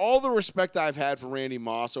 all the respect I've had for Randy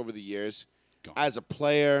Moss over the years as a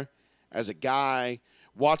player, as a guy,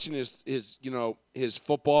 watching his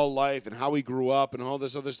football life and how he grew up and all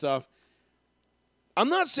this other stuff. I'm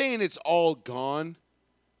not saying it's all gone,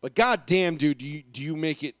 but goddamn, dude, you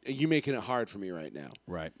making it hard for me right now.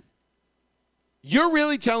 Right. You're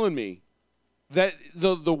really telling me that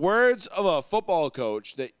the words of a football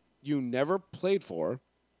coach that you never played for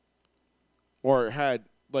or had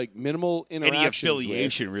like minimal interactions any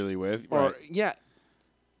affiliation really with, or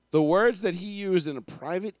the words that he used in a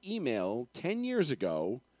private email 10 years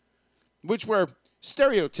ago, which were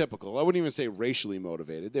stereotypical. I wouldn't even say racially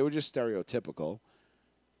motivated. They were just stereotypical.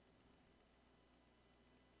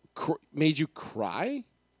 Made you cry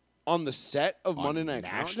on the set of Monday Night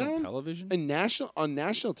national Countdown? television? On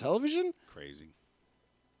national television? Crazy.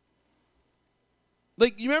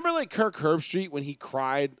 Like, you remember like Kirk Herbstreit when he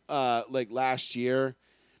cried like last year?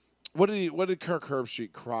 What did Kirk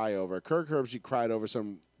Herbstreit cry over? Kirk Herbstreit cried over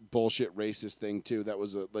some bullshit racist thing too that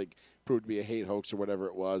was like proved to be a hate hoax or whatever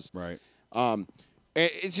it was. Right.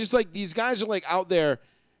 It's just like these guys are like out there,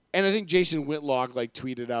 and I think Jason Whitlock like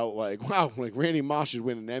tweeted out like, "Wow, like Randy Moss should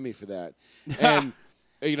win an Emmy for that," and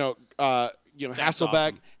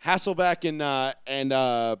Hasselbeck and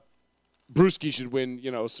Brewski should win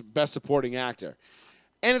Best Supporting Actor,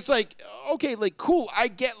 and it's like, okay, like cool, I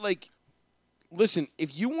get like, listen,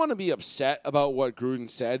 if you want to be upset about what Gruden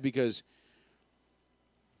said because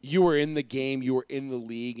you were in the game, you were in the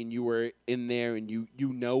league, and you were in there, and you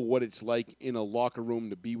know what it's like in a locker room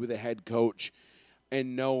to be with a head coach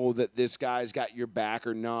and know that this guy's got your back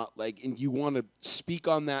or not, like, and you want to speak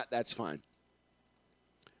on that, that's fine.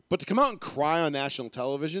 But to come out and cry on national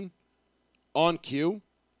television, on cue,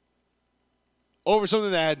 over something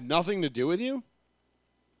that had nothing to do with you,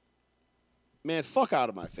 man, fuck out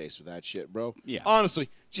of my face with that shit, bro. Yeah. Honestly,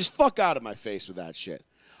 just fuck out of my face with that shit.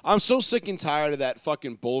 I'm so sick and tired of that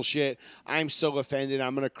fucking bullshit. I'm so offended.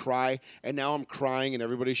 I'm going to cry, and now I'm crying, and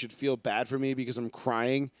everybody should feel bad for me because I'm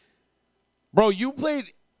crying. Bro, you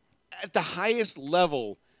played at the highest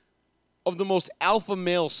level of the most alpha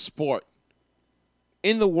male sport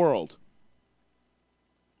in the world,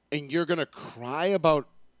 and you're going to cry about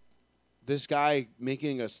this guy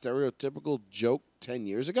making a stereotypical joke 10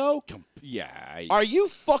 years ago? Yeah. Are you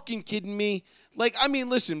fucking kidding me? Like, I mean,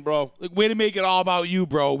 listen, bro. Like, way to make it all about you,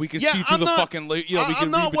 bro. We can see through the fucking, we can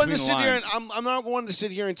I'm not read one between to sit the here lines. and I'm not one to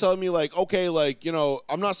sit here and tell me like, okay, like,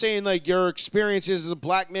 I'm not saying like your experiences as a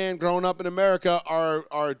black man growing up in America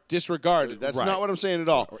are disregarded. That's Right. not what I'm saying at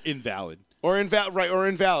all. Or invalid. Or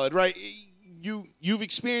invalid, right? You've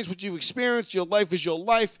experienced what you've experienced. Your life is your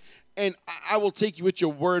life, and I will take you at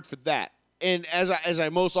your word for that. And as I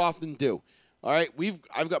most often do. All right,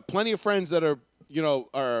 I've got plenty of friends that are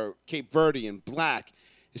Cape Verdean, black,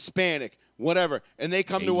 Hispanic, whatever, and they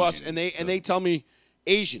come to us and they tell me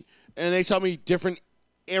Asian, and they tell me different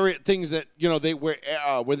area things that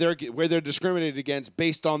where they're discriminated against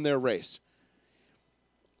based on their race.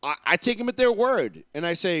 I take them at their word, and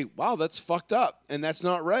I say, wow, that's fucked up, and that's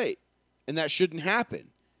not right, and that shouldn't happen.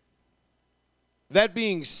 That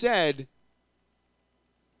being said,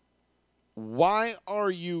 why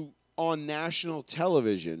are you on national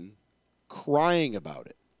television crying about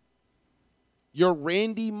it? You're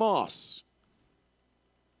Randy Moss.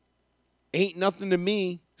 Ain't nothing to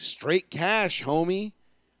me. Straight cash, homie.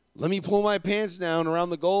 Let me pull my pants down around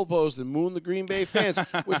the goalpost and moon the Green Bay fans,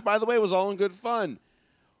 which, by the way, was all in good fun.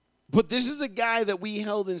 But this is a guy that we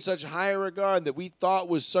held in such high regard, that we thought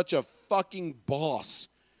was such a fucking boss,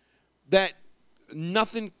 that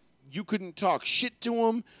nothing. You couldn't talk shit to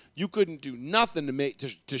him. You couldn't do nothing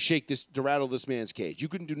to rattle this man's cage. You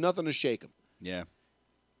couldn't do nothing to shake him. Yeah.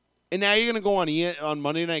 And now you're gonna go on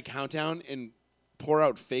Monday Night Countdown and pour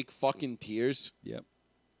out fake fucking tears. Yep.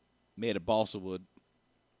 Made of balsa wood.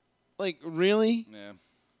 Like, really? Yeah.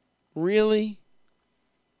 Really?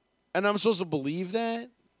 And I'm supposed to believe that?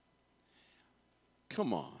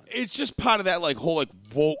 Come on. It's just part of that whole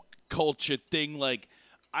woke culture thing. Like,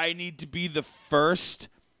 I need to be the first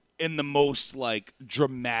and the most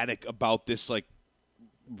dramatic about this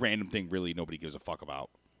random thing really nobody gives a fuck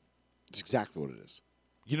about. It's exactly what it is.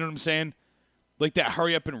 You know what I'm saying? Like that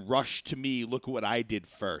hurry up and rush to me, look at what I did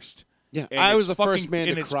first. Yeah, And I it's was the first fucking- man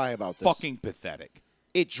and to it's cry about this. Fucking pathetic.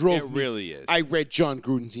 It drove It me. really is. I read John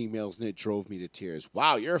Gruden's emails and it drove me to tears.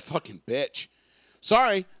 Wow, you're a fucking bitch.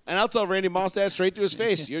 Sorry, and I'll tell Randy Moss that straight to his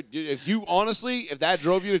face. If that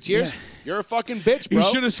drove you to tears, you're a fucking bitch, bro. You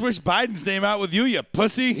should have switched Biden's name out with you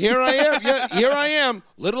pussy. Here I am. Yeah, here I am.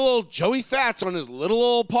 Little old Joey Fats on his little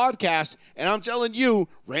old podcast, and I'm telling you,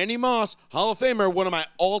 Randy Moss, Hall of Famer, one of my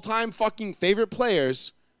all-time fucking favorite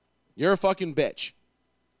players, you're a fucking bitch.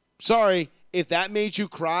 Sorry, if that made you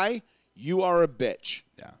cry, you are a bitch.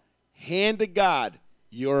 Yeah. Hand to God,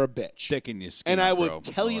 you're a bitch. Thick in your skin, and I will bro,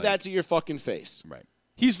 tell you that to your fucking face. Right.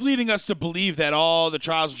 He's leading us to believe that all the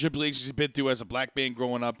trials and tribulations he's been through as a black man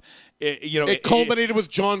growing up, it culminated with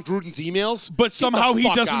John Gruden's emails. But somehow he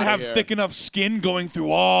doesn't have here. thick enough skin going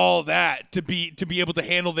through all that to be able to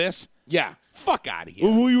handle this. Yeah. Fuck out of here.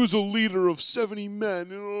 Well, he was a leader of 70 men.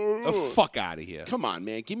 Fuck out of here. Come on,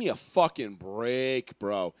 man. Give me a fucking break,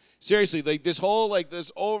 bro. Seriously, like this whole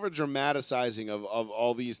this over dramatizing of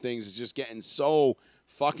all these things is just getting so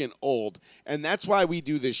fucking old. And that's why we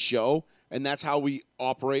do this show. And that's how we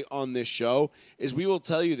operate on this show, is we will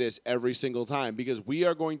tell you this every single time, because we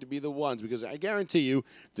are going to be the ones, because I guarantee you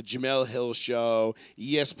the Jamel Hill Show,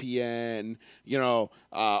 ESPN,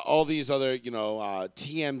 all these other,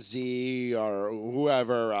 TMZ or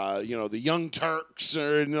whoever, the Young Turks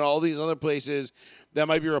or all these other places that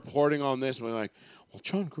might be reporting on this and we're like, well,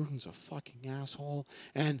 John Gruden's a fucking asshole,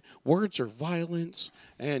 and words are violence,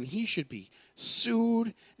 and he should be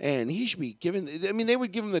sued, and he should be given. I mean, they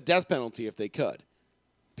would give him the death penalty if they could.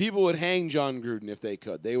 People would hang John Gruden if they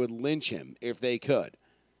could. They would lynch him if they could.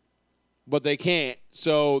 But they can't,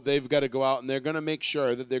 so they've got to go out, and they're going to make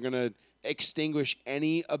sure that they're going to extinguish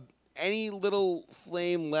any little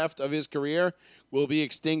flame left of his career will be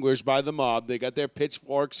extinguished by the mob. They got their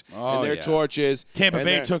pitchforks and their torches. Tampa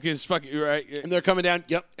Bay took his fucking right. And they're coming down.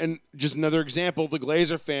 Yep. And just another example, the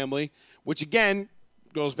Glazer family, which again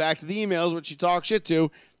goes back to the emails, which you talk shit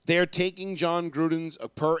to. They're taking John Gruden's,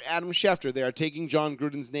 per Adam Schefter, they are taking John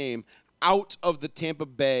Gruden's name out of the Tampa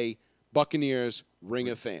Bay Buccaneers Ring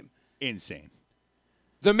of Fame. Insane.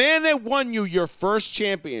 The man that won you your first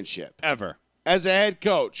championship ever as a head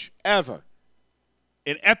coach ever.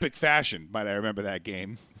 In epic fashion, might I remember that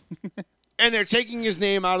game. And they're taking his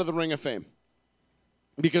name out of the Ring of Fame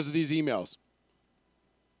because of these emails.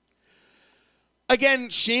 Again,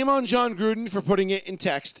 shame on John Gruden for putting it in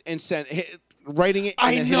text and writing it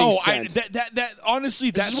and then hitting send. That honestly,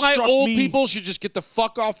 this is why old people should just get the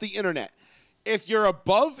fuck off the internet. If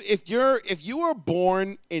you were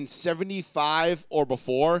born in 75 or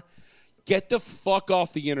before, get the fuck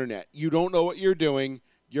off the internet. You don't know what you're doing.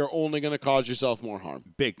 You're only going to cause yourself more harm.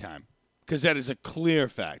 Big time. Because that is a clear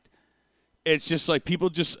fact. It's just like people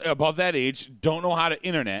just above that age don't know how to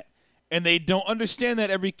internet, and they don't understand that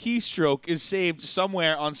every keystroke is saved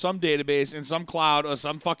somewhere on some database in some cloud or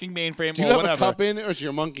some fucking mainframe Do you or have whatever. a cup in, or is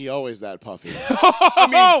your monkey always that puffy? I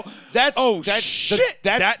mean, that's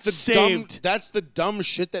the dumb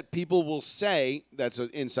shit that people will say. That's an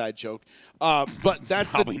inside joke. But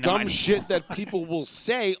that's the dumb shit that people will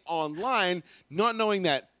say online, not knowing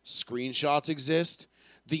that screenshots exist.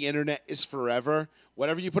 The internet is forever.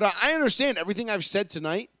 Whatever you put out, I understand everything I've said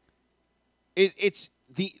tonight. It's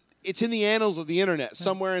in the annals of the internet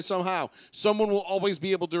somewhere and somehow. Someone will always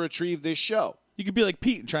be able to retrieve this show. You could be like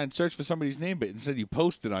Pete and try and search for somebody's name, but instead you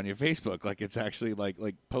post it on your Facebook like it's actually like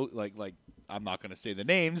I'm not going to say the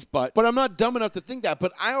names, but I'm not dumb enough to think that.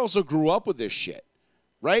 But I also grew up with this shit,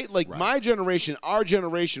 right? My generation, our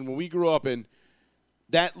generation, when we grew up in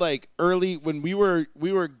that early, when we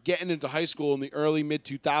were getting into high school in the early mid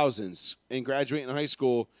 2000s and graduating high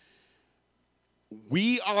school.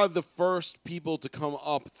 We are the first people to come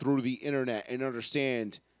up through the internet and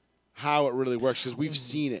understand how it really works because we've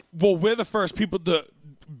seen it. Well, we're the first people to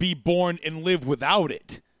be born and live without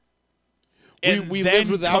it. We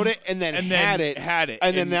lived without it and then had it.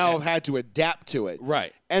 And then now have had to adapt to it.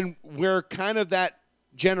 Right. And we're kind of that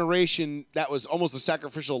generation that was almost a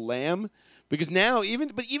sacrificial lamb because now even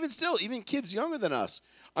kids younger than us.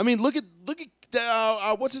 I mean, look at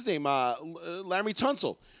what's his name? Larry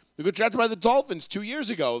Tunsil. He got drafted by the Dolphins 2 years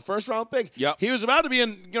ago, the first round pick. Yep. He was about to be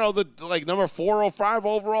in, the number 4 or 5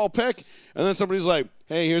 overall pick, and then somebody's like,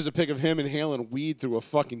 "Hey, here's a pic of him inhaling weed through a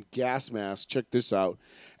fucking gas mask. Check this out."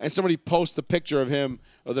 And somebody posts the picture of him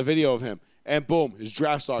or the video of him, and boom, his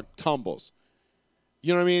draft stock tumbles.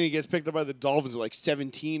 You know what I mean? He gets picked up by the Dolphins at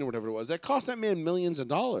 17 or whatever it was. That cost that man millions of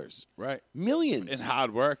dollars. Right. Millions. And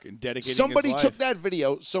hard work and dedicating Somebody his life. took that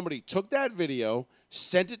video,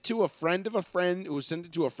 sent it to a friend of a friend who sent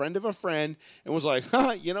it to a friend of a friend and was like,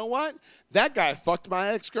 you know what? That guy fucked my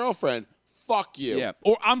ex-girlfriend. fuck you. Yeah.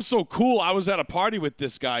 Or I'm so cool, I was at a party with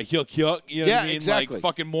this guy. Yuck, yuck. You know what I mean? Exactly. Like,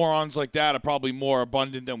 fucking morons like that are probably more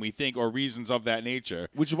abundant than we think, or reasons of that nature.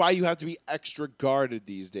 Which is why you have to be extra guarded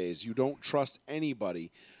these days. You don't trust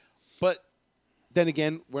anybody. But then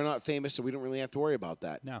again, we're not famous, so we don't really have to worry about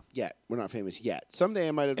that. No. Yet. We're not famous yet. Someday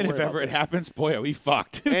I might have to And worry if ever about it this. happens, boy, are we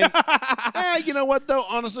fucked. And you know what, though?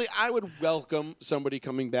 Honestly, I would welcome somebody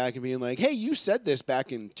coming back and being like, hey, you said this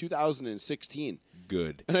back in 2016.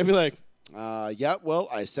 Good. And I'd be like, yeah, well,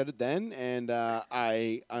 I said it then, and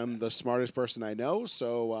I'm the smartest person I know,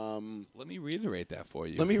 so Let me reiterate that for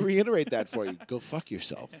you. let me reiterate that for you. Go fuck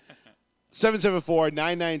yourself.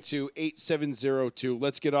 774-992-8702.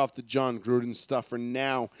 Let's get off the John Gruden stuff for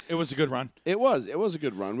now. It was a good run. It was a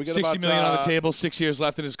good run. We got $60 about million on the table, 6 years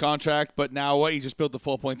left in his contract. But now what? He just built the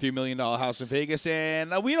 $4.3 million house in Vegas,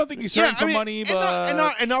 and we don't think he's hurting for money. But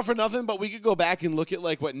and not for nothing, but we could go back and look at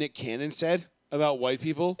like what Nick Cannon said about white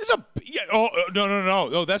people.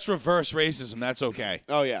 No, that's reverse racism. That's okay.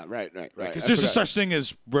 Oh yeah, right. Because I there's a forgot. such thing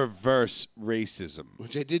as reverse racism.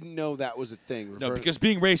 Which I didn't know that was a thing. No, because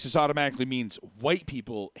being racist automatically means white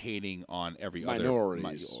people hating on every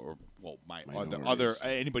Minorities. other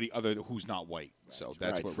anybody other who's not white. So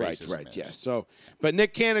that's what racism is. Yes. So, but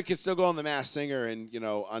Nick Cannon can still go on The Masked Singer and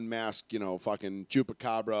unmask fucking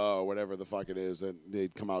Chupacabra or whatever the fuck it is that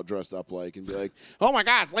they'd come out dressed up like and be like, oh my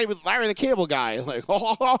God, it's Larry the Cable Guy, like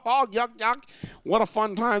yuck yuck, what a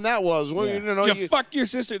fun time that was. Well, Yeah. You fuck your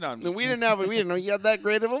sister now. We didn't know you had that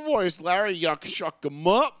great of a voice, Larry. Yuck, shuck him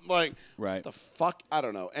up. Like, Right. the fuck? I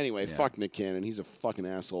don't know. Anyway, fuck Nick Cannon. He's a fucking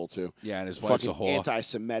asshole, too. Yeah, and his wife's fucking a whore.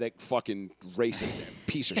 anti-Semitic, fucking racist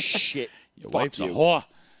piece of shit. Your Fuck wife's you. a whore.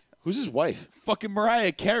 Who's his wife? Fucking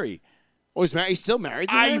Mariah Carey. Oh, he's married. He's still married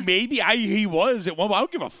to her? He was at one point. I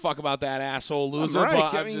don't give a fuck about that asshole loser. Mariah,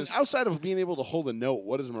 But I I'm mean, just outside of being able to hold a note,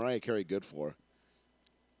 what is Mariah Carey good for?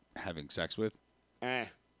 having sex with. Eh.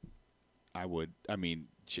 I would. I mean,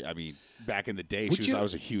 back in the day, Would you- I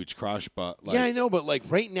was a huge crush, but like, Yeah, I know, but like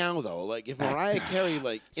right now though, like if Mariah Carey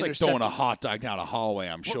like it's like intercepted, throwing a hot dog down a hallway.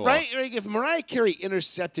 I'm sure. right? Like, if Mariah Carey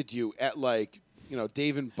intercepted you at like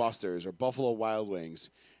Dave and Buster's or Buffalo Wild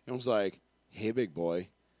Wings and was like, "Hey, big boy,"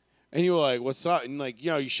 and you were like, "What's up?" and like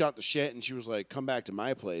you shot the shit, and she was like, "Come back to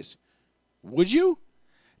my place," would you?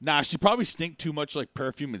 Nah, she probably stink too much like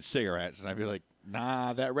perfume and cigarettes, and I'd be like,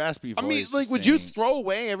 nah, that raspy voice. I mean, like, would you stink. throw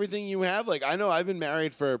away everything you have? Like, I know I've been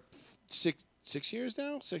married for six years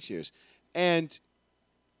now, 6 years, and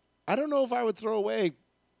I don't know if I would throw away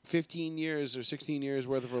 15 years or 16 years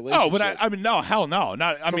worth of relationship. Oh, but I mean, no, hell no,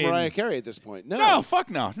 not. I for mean, Mariah Carey at this point. no, fuck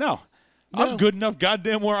no. No. I'm good enough,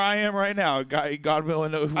 goddamn, where I am right now. God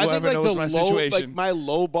willing, whoever I think like knows the my low, situation. like my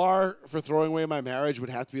low bar for throwing away my marriage would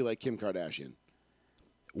have to be like Kim Kardashian.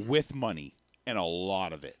 With money and a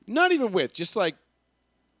lot of it, Not even with, just like,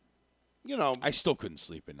 I still couldn't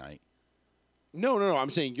sleep at night. No. I'm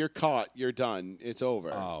saying you're caught, you're done, it's over.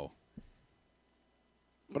 Oh,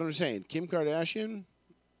 But I'm just saying, Kim Kardashian,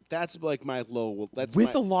 that's like my low. That's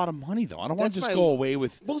with my, a lot of money though. I don't want to that's just my- go away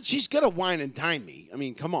with well, she's gonna wine and dine me. I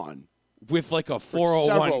mean, come on, like a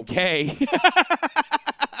several- 401k.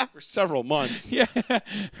 for several months. Yeah,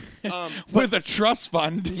 with a trust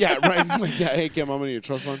fund. Yeah, right. Like, yeah, hey Kim, I'm gonna need a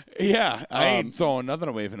trust fund. Yeah, I ain't throwing nothing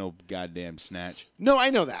away for no goddamn snatch. No, I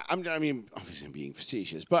know that. I mean, obviously, I'm being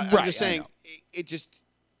facetious, but I'm Right, just I saying, know. it just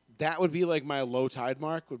that would be like my low tide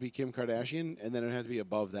mark would be Kim Kardashian, and then it would have to be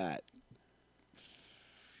above that.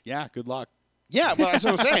 Yeah, good luck. Yeah, well, that's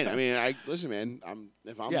what I'm saying. I mean, listen, man.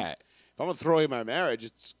 If I'm gonna throw away my marriage,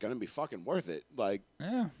 it's gonna be fucking worth it. Like,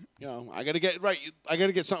 Yeah. I gotta get right. I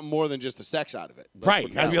gotta get something more than just the sex out of it. Let's Right.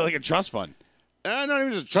 put it Gotta that be way. like a trust fund. Not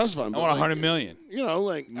even just a trust fund. I but want like, $100 million.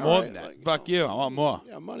 Like More all than right, that. like, Fuck you. I want more.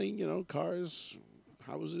 Yeah, money. Cars,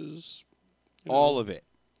 houses. All of it.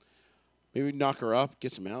 Maybe knock her up,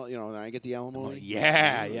 get some then I get the alimony.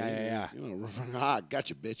 Yeah.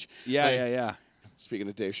 Gotcha, bitch. Yeah, Like, yeah. Speaking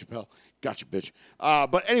of Dave Chappelle, gotcha, bitch.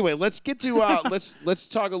 But anyway, let's get to let's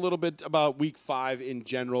talk a little bit about Week 5 in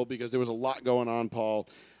general because there was a lot going on, Paul,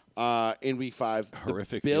 in Week 5.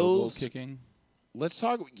 Horrific the field goal Bills. kicking. Let's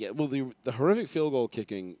talk. Yeah, well, the horrific field goal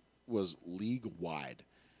kicking was league wide.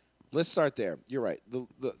 Let's start there. You're right.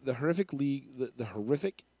 The horrific the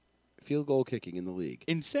horrific field goal kicking in the league.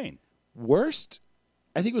 Insane. Worst,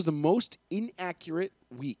 I think it was the most inaccurate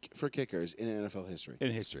week for kickers in NFL history.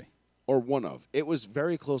 In history. Or one of. It was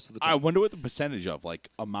very close to the top. I wonder what the percentage of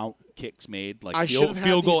amount kicks made, I should have had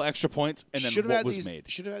field goal these- extra points, and then Should have what had was these. made.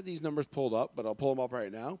 Should have had these numbers pulled up, but I'll pull them up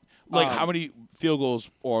right now. Like how many field goals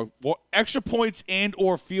or extra points and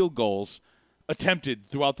or field goals attempted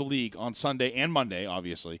throughout the league on Sunday and Monday,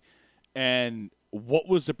 obviously, and what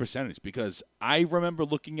was the percentage? Because I remember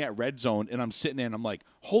looking at Red Zone, and I'm sitting there, and I'm like,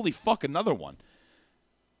 holy fuck, another one.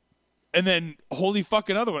 And then, holy fuck,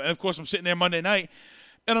 another one. And, of course, I'm sitting there Monday night,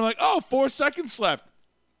 and I'm like, 4 seconds left.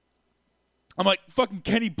 I'm like, fucking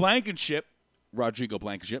Kenny Blankenship, Rodrigo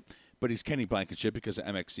Blankenship, but he's Kenny Blankenship because of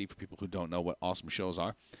MXC, for people who don't know what awesome shows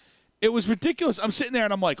are. It was ridiculous. I'm sitting there,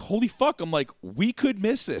 and I'm like, holy fuck. I'm like, we could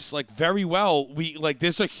miss this, like, very well.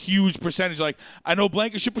 There's a huge percentage. Like, I know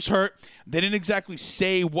Blankenship was hurt. They didn't exactly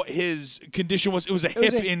say what his condition was. It was a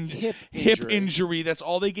hip injury. That's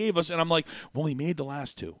all they gave us. And I'm like, well, he made the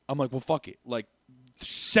last two. I'm like, well, fuck it. Like,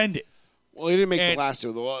 send it. Well, he didn't make the last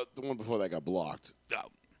two. The one before that got blocked.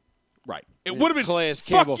 Right. It would have been Calais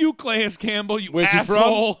Campbell. Fuck you, Calais Campbell, you Where's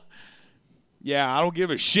asshole. he from? Yeah, I don't give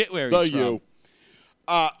a shit where he's from.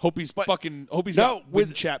 Hope he's got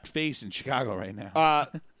wind-chapped face in Chicago right now.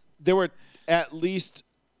 There were at least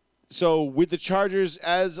so with the Chargers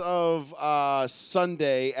as of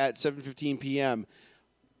Sunday at 7:15 p.m.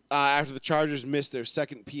 After the Chargers missed their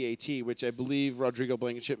second PAT, which I believe Rodrigo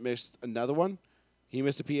Blankenship missed another one. He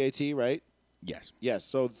missed a PAT, right? Yes. Yes.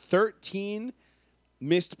 So 13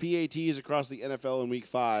 missed PATs across the NFL in Week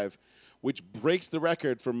 5, which breaks the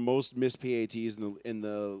record for most missed PATs in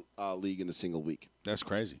the league in a single week. That's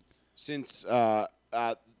crazy. Since that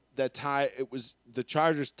tie, it was the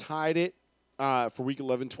Chargers tied it for Week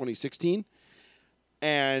 11, 2016,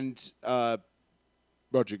 and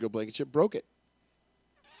Rodrigo Blankenship broke it.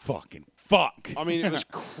 Fucking fuck. I mean, it was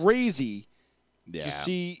crazy to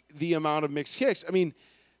see the amount of mixed kicks. I mean,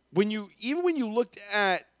 when you looked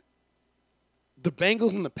at the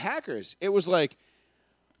Bengals and the Packers, it was like,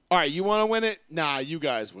 all right, you want to win it? Nah, you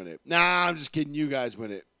guys win it. Nah, I'm just kidding. You guys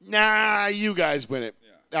win it. Nah, you guys win it.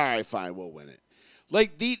 Yeah. All right, fine, we'll win it.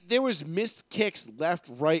 Like there was missed kicks left,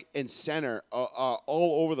 right, and center all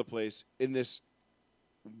over the place in this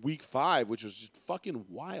Week 5, which was just fucking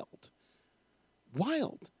wild.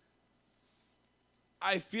 Wild.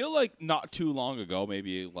 I feel like not too long ago,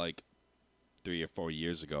 maybe like 3 or 4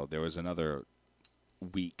 years ago, there was another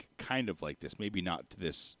week kind of like this. Maybe not to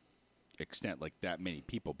this extent, like that many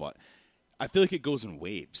people, but I feel like it goes in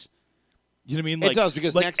waves. You know what I mean? Like, it does,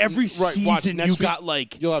 because like every season next you week, got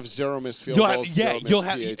like you'll have zero missed field goals. You'll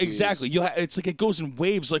have PATs. exactly. It's like it goes in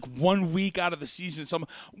waves. Like 1 week out of the season,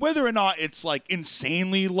 whether or not it's like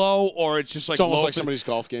insanely low or it's just like it's almost low, like somebody's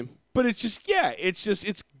golf game. But it's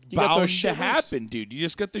bound to happen, dude. You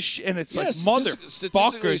just got the and it's like statistically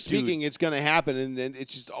motherfucker, speaking, dude. it's going to happen, and then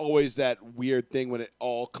it's just always that weird thing when it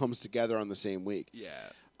all comes together on the same week. Yeah,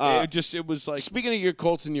 it was like. Speaking of your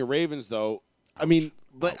Colts and your Ravens, though, I mean,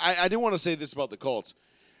 I do want to say this about the Colts.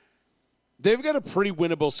 They've got a pretty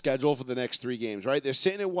winnable schedule for the next 3 games, right? They're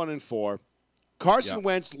sitting at 1-4. Carson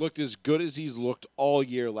Wentz looked as good as he's looked all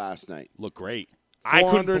year last night. Look great. I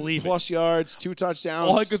couldn't believe 400 plus yards, 2 touchdowns.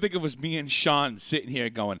 All I could think of was me and Sean sitting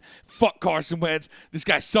here going, fuck Carson Wentz. This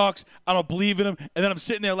guy sucks. I don't believe in him. And then I'm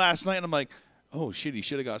sitting there last night, and I'm like, oh, shit, he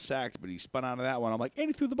should have got sacked, but he spun out of that one. I'm like, and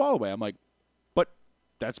he threw the ball away. I'm like, but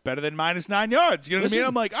that's better than -9 yards. You know what I mean?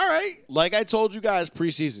 I'm like, all right. Like I told you guys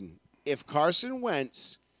preseason, if Carson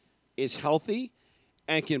Wentz is healthy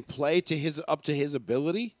and can play up to his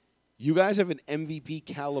ability, you guys have an MVP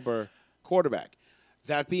caliber quarterback.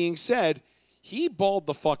 That being said, he balled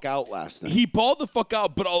the fuck out last night. He balled the fuck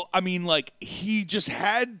out, but I mean, like, he just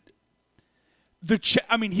had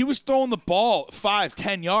he was throwing the ball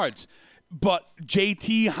 5-10 yards, but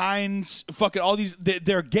JT, Hines, fucking all these,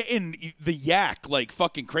 they're getting the yak like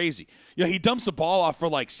fucking crazy. You know, he dumps the ball off for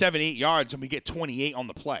like 7-8 yards, and we get 28 on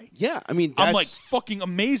the play. Yeah, I mean, that's, I'm like fucking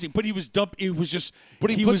amazing. But he was dump. It was just. But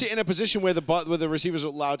he puts it in a position where the receivers are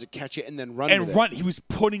allowed to catch it and then run. And run. He was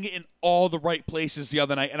putting it in all the right places the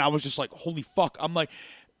other night, and I was just like, holy fuck. I'm like,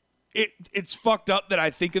 it's fucked up that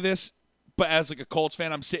I think of this. But as like a Colts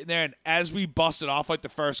fan, I'm sitting there, and as we busted off like the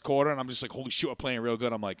first quarter, and I'm just like, holy shit, we're playing real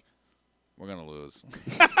good. I'm like, we're gonna lose.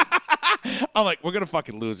 I'm like, we're going to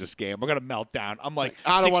fucking lose this game. We're going to melt down. I'm like,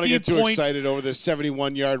 I don't want to get too excited over this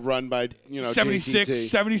 71-yard run by,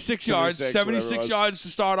 76 yards to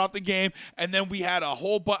start off the game. And then we had a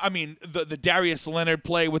whole the Darius Leonard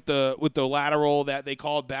play with the lateral that they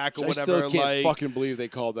called back or whatever. I still can't fucking believe they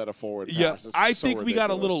called that a forward pass. Yeah, I think we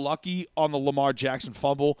got a little lucky on the Lamar Jackson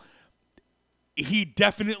fumble. He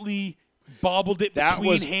definitely bobbled it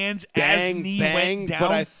between hands as knee went down.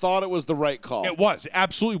 But I thought it was the right call. It was. It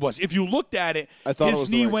absolutely was. If you looked at it, his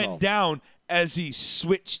knee went down as he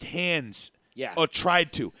switched hands. Yeah. Or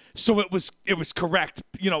tried to. So it was correct,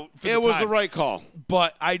 It was the right call.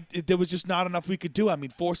 But there was just not enough we could do. I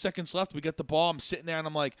mean, 4 seconds left. We got the ball. I'm sitting there, and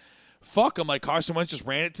I'm like, fuck, I'm like, Carson Wentz just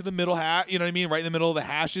ran it to the middle you know what I mean? Right in the middle of the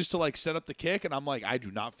hashes to like set up the kick. And I'm like, I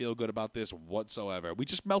do not feel good about this whatsoever. We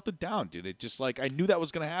just melted down, dude. It just like, I knew that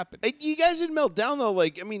was going to happen. You guys didn't melt down, though.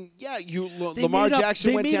 Like, I mean, yeah, Lamar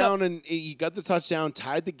Jackson went down and he got the touchdown,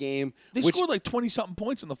 tied the game. They scored like 20-something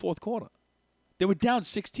points in the fourth quarter. They were down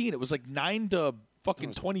 16. It was like 9 to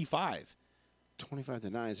fucking 25.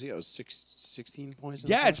 25-9. So yeah, it was 16 points.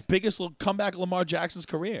 Yeah, it's biggest comeback of Lamar Jackson's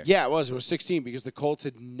carear. Yeah, it was. It was 16 because the Colts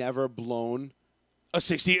had never blown a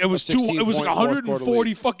 16. It was it was like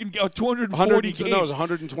 140 fucking 240 games. No, it was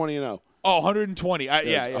 120 and 0. Oh, 120.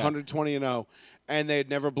 Yeah. 120 and 0, and they had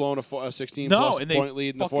never blown a 16 point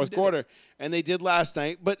lead in the fourth quarter, and they did last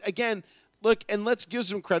night. But again, look, and let's give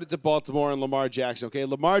some credit to Baltimore and Lamar Jackson. Okay,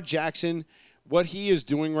 Lamar Jackson, what he is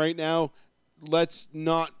doing right now. Let's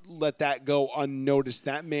not let that go unnoticed.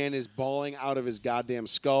 That man is balling out of his goddamn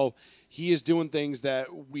skull. He is doing things that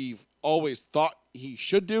we've always thought he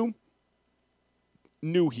should do,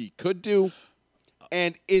 knew he could do,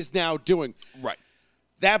 and is now doing. Right.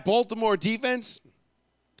 That Baltimore defense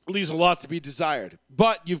leaves a lot to be desired.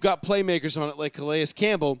 But you've got playmakers on it like Calais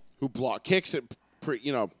Campbell, who block kicks at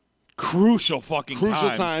crucial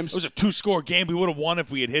times. It was a 2-score game. We would have won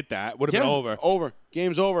if we had hit that. Would have been over.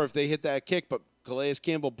 Game's over if they hit that kick, but Calais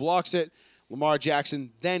Campbell blocks it. Lamar Jackson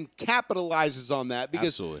then capitalizes on that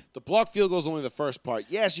because the blocked field goal is only the first part.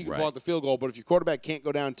 Yes, you can block the field goal, but if your quarterback can't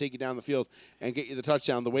go down and take you down the field and get you the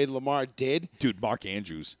touchdown the way Lamar did. Dude, Mark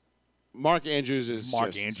Andrews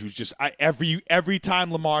just every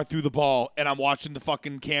time Lamar threw the ball and I'm watching the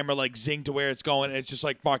fucking camera like zing to where it's going, and it's just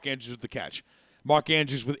like Mark Andrews with the catch. Mark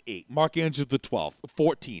Andrews with 8. Mark Andrews with 12,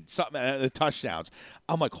 14, something, the touchdowns.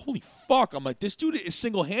 I'm like, holy fuck. I'm like, this dude is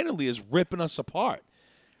single-handedly is ripping us apart.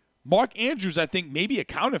 Mark Andrews, I think, maybe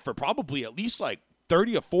accounted for probably at least like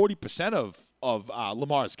 30 or 40% of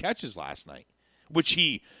Lamar's catches last night, which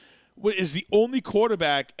he is the only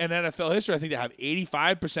quarterback in NFL history, I think, to have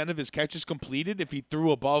 85% of his catches completed if he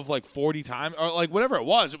threw above like 40 times or like whatever it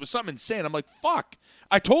was. It was something insane. I'm like, fuck.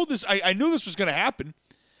 I knew this was going to happen.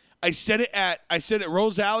 I said it at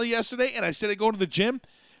Rose Alley yesterday, and I said it going to the gym.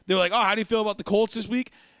 They were like, oh, how do you feel about the Colts this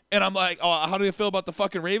week? And I'm like, oh, how do you feel about the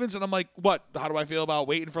fucking Ravens? And I'm like, what? How do I feel about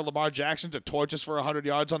waiting for Lamar Jackson to torch us for 100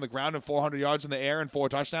 yards on the ground and 400 yards in the air and 4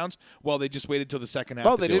 touchdowns? Well, they just waited till the second half.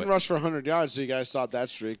 Well, they didn't rush for 100 yards, so you guys stopped that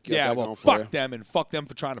streak. Yeah, well, fuck them and fuck them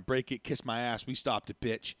for trying to break it. Kiss my ass. We stopped it,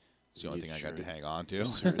 bitch. It's the only thing I got to hang on to. You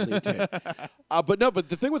certainly did. But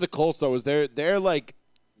the thing with the Colts, though, is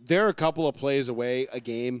they're a couple of plays away a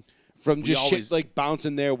game from just shit like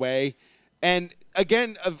bouncing their way. And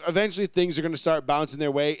again, eventually things are going to start bouncing their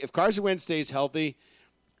way. If Carson Wentz stays healthy,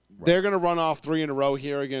 they're going to run off 3 in a row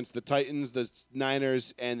here against the Titans, the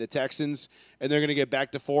Niners, and the Texans, and they're going to get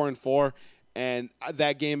back to 4-4. And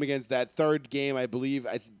that game against that third game, I believe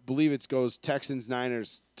it goes Texans,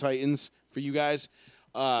 Niners, Titans for you guys.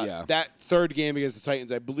 That third game against the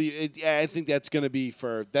Titans, I think that's going to be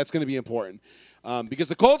important. Because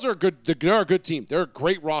the Colts are they're a good team. They're a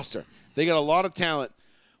great roster. They got a lot of talent.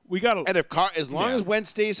 As long as Wentz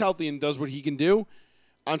stays healthy and does what he can do,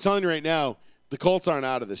 I'm telling you right now, the Colts aren't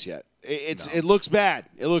out of this yet. It looks bad.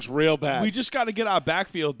 It looks real bad. We just got to get our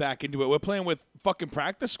backfield back into it. We're playing with fucking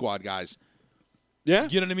practice squad guys. Yeah,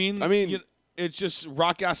 you know what I mean. I mean, it's just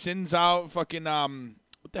Rock Ya-Sin's out. Fucking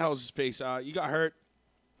what the hell is his face? You got hurt.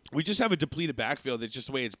 We just have a depleted backfield. It's just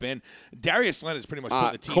the way it's been. Darius Leonard's pretty much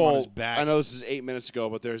put the team on his back. I know this is 8 minutes ago,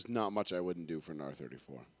 but there's not much I wouldn't do for an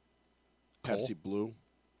R34. Pepsi Blue.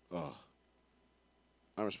 Oh.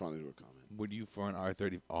 I'm responding to a comment. Would you for an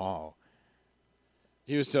R30? Oh.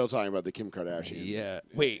 He was still talking about the Kim Kardashian. Yeah.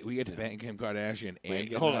 Wait, we get to bang Kim Kardashian and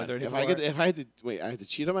get an R34? I had to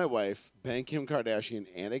cheat on my wife, bang Kim Kardashian,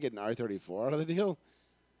 and I get an R34 out of the deal.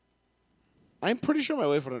 I'm pretty sure my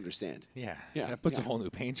wife would understand. Yeah. That puts a whole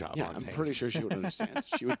new paint job on. Yeah, I'm pretty sure she would understand.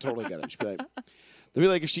 She would totally get it. She'd be like, that'd be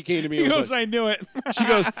like if she came to me and was was like, I knew it.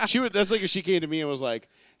 That's like if she came to me and was like,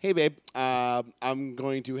 hey, babe, I'm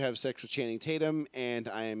going to have sex with Channing Tatum, and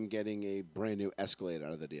I am getting a brand new Escalade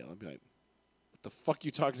out of the deal. I'd be like, what the fuck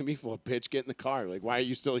you talking to me for, bitch? Get in the car. Like, why are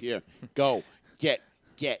you still here? Go. Get.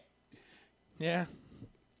 Yeah.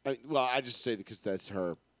 I just say that because that's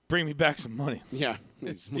her. Bring me back some money. Yeah.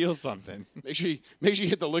 Steal something. Make sure you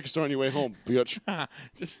hit the liquor store on your way home, bitch.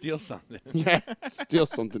 Just steal something. Yeah. Steal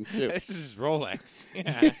something, too. This is Rolex.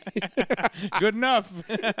 Yeah. Good enough.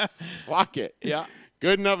 Fuck it. Yeah.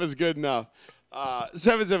 Good enough is good enough.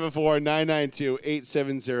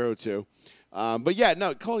 774-992-8702. But yeah,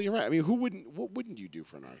 no, Cole, you're right. I mean, what wouldn't you do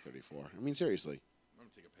for an R34? I mean, seriously. I'm going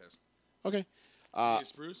to take a piss. Okay. You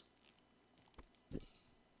spruce?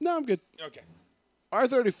 No, I'm good. Okay.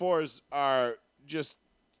 R34s are just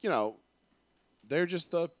they're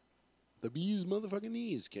just the bee's motherfucking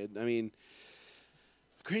knees, kid. I mean,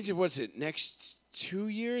 granted, what's it? Next 2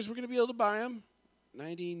 years we're gonna be able to buy them.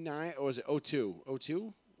 99 or was it 02?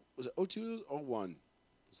 02? Was it 02? 01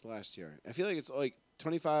 was the last year. I feel like it's like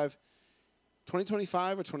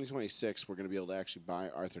 2025 or 2026 we're gonna be able to actually buy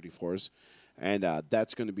R34s, and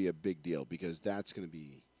that's gonna be a big deal because that's gonna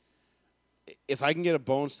be. If I can get a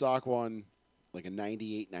bone stock one, like a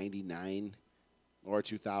 98, 99, or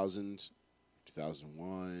 2000,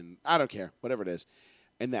 2001, I don't care, whatever it is,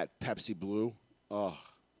 and that Pepsi Blue, oh,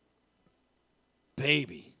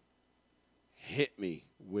 baby, hit me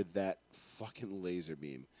with that fucking laser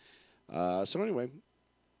beam. So anyway,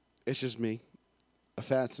 it's just me, a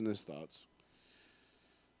Fats and his thoughts.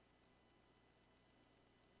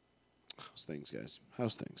 How's things, guys?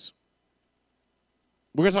 How's things?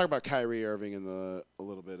 We're going to talk about Kyrie Irving in a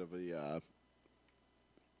little bit of a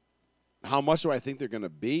how much do I think they're going to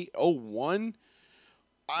be? 01?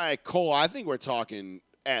 Cole, I think we're talking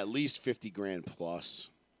at least 50 grand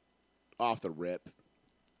plus off the rip.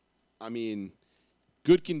 I mean,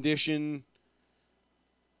 good condition,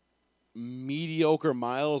 mediocre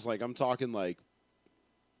miles. Like, I'm talking like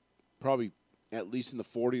probably at least in the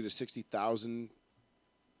 40 to 60,000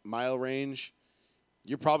 mile range.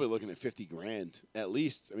 You're probably looking at 50 grand at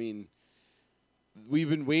least. I mean, we've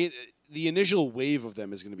been waiting. The initial wave of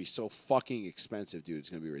them is going to be so fucking expensive, dude. It's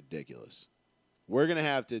going to be ridiculous. We're going to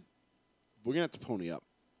have to pony up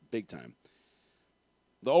big time.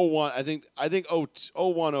 The 01, I think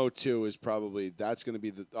 01, 02 is probably, that's going to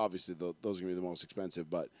be obviously those are going to be the most expensive,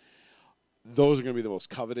 but those are going to be the most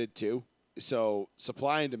coveted too. So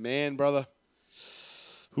supply and demand, brother.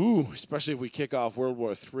 Ooh, especially if we kick off World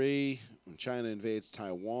War III, when China invades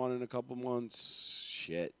Taiwan in a couple months.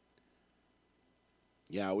 Shit.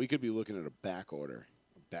 Yeah, we could be looking at a back order,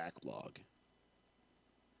 a backlog.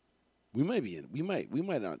 We might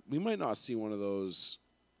not see one of those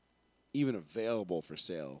even available for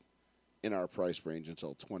sale in our price range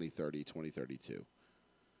until 2030, 2032.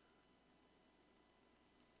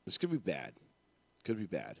 This could be bad. Could be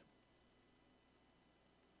bad.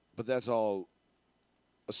 But that's all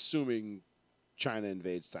assuming China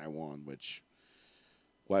invades Taiwan, which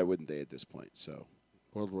why wouldn't they at this point? So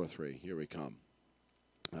World War III, here we come.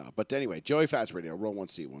 But anyway, Joey Fats Radio, roll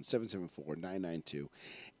 1C1,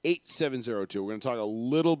 774-992-8702. We're going to talk a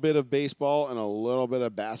little bit of baseball and a little bit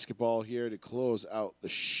of basketball here to close out the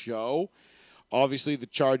show. Obviously, the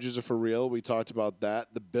Chargers are for real. We talked about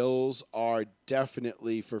that. The Bills are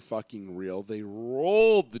definitely for fucking real. They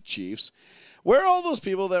rolled the Chiefs. Where are all those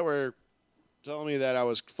people that were telling me that I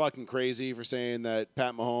was fucking crazy for saying that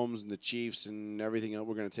Pat Mahomes and the Chiefs and everything else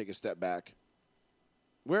were going to take a step back?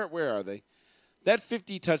 Where are they? That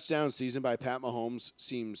 50-touchdown season by Pat Mahomes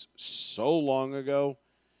seems so long ago,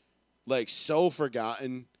 like so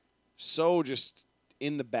forgotten, so just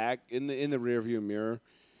in the back, in the rearview mirror.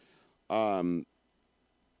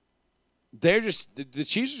 They're just the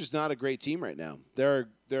Chiefs are just not a great team right now. They're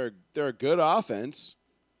a good offense,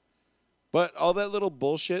 but all that little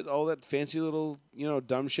bullshit, all that fancy little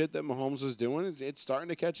dumb shit that Mahomes was doing, it's starting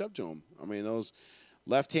to catch up to him. I mean, those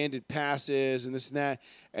left-handed passes and this and that.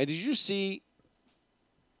 And did you see?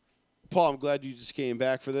 Paul, I'm glad you just came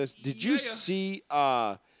back for this. Did you see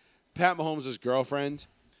Pat Mahomes' girlfriend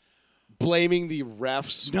blaming the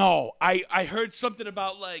refs? No, I heard something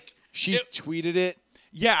about she tweeted it.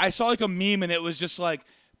 Yeah, I saw like a meme and it was just like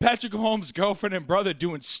Patrick Mahomes' girlfriend and brother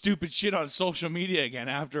doing stupid shit on social media again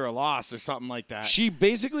after a loss or something like that. She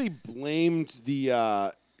basically blamed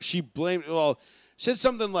said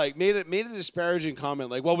something like made a disparaging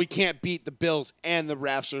comment like, well, we can't beat the Bills and the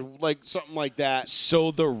refs or like something like that.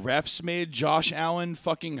 So the refs made Josh Allen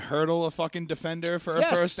fucking hurdle a fucking defender for a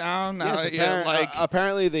first down? Yes,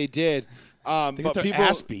 apparently they did. But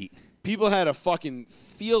ass beat. People had a fucking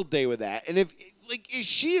field day with that. And if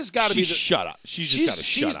she has got to be shut up.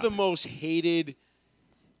 She's the most hated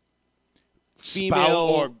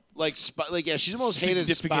female she's the most hated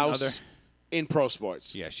spouse other in pro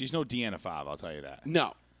sports. Yeah, she's no Deanna Favre, I'll tell you that.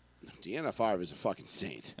 No. Deanna Favre is a fucking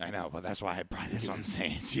saint. I know, but that's why that's what I'm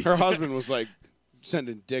saying. Her husband was like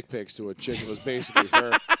sending dick pics to a chick that was basically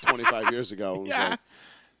her 25 years ago. And was like,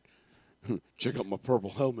 check out my purple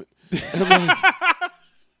helmet.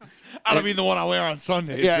 I don't mean the one I wear on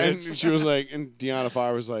Sundays. Yeah, and bitch. she was like, and Deanna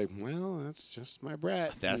Farr was like, well, that's just my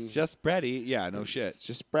brat. That's just Brady. Yeah, no shit. It's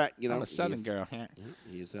just Brett, you know. I'm a Southern he's, girl.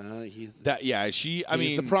 He's That yeah, I he's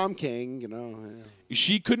mean the prom king, you know.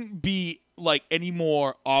 she couldn't be like any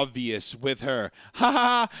more obvious with her. Ha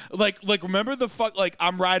ha. Like remember the like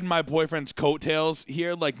I'm riding my boyfriend's coattails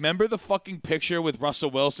here. Like remember the fucking picture with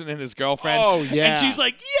Russell Wilson and his girlfriend? Oh, yeah. And she's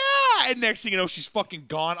like, yeah. And next thing you know, she's fucking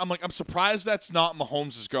gone. I'm like, I'm surprised that's not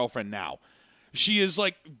Mahomes' girlfriend now. She is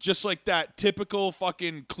like just like that typical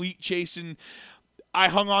fucking cleat chasing. I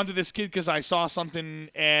hung on to this kid because I saw something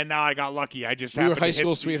and now I got lucky. I just We were happened to high hit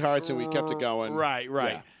school the- sweethearts and we kept it going. Right.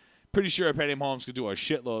 Yeah. Pretty sure Patty Mahomes could do a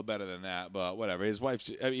shitload better than that, but whatever. His wife's.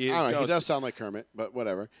 I mean, his I don't know. He girl's- does sound like Kermit, but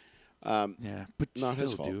whatever. Yeah, but Not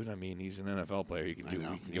his still, fault. dude. I mean, he's an NFL player. He can I do.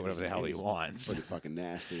 know. He can get whatever the hell he wants. Pretty fucking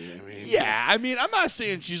nasty. I mean, Yeah, I mean, I'm not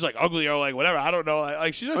saying she's like ugly or like whatever. I don't know.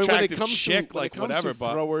 Like she's an I mean, when it attractive comes chick, to when like it comes whatever. to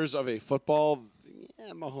But throwers of a football,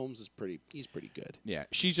 yeah, Mahomes is he's pretty good. yeah,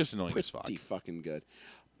 she's just annoying as fuck. Pretty fucking good.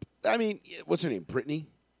 I mean, what's her name? Brittany.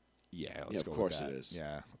 Yeah, let's Yeah, of go course with it that. is.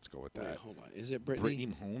 Yeah, let's go with Wait, that. hold on. Is it Brittany?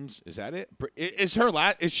 Brittany Mahomes, is that it? Is her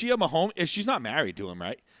Is she a Mahomes? She's not married to him,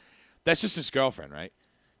 right? That's just his girlfriend, right?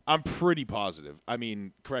 I'm pretty positive. I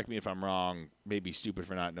mean, correct me if I'm wrong. Maybe stupid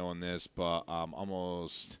for not knowing this, but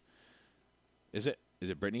almost. Is it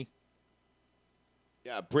Brittany?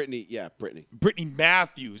 Yeah, Brittany. Yeah, Brittany. Brittany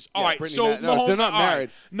Matthews. All Yeah, right, Brittany so no, they're not all right. married.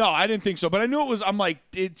 No, I didn't think so, but I knew it was. I'm like,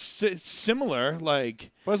 it's similar. Like,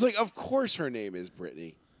 But I was like, of course her name is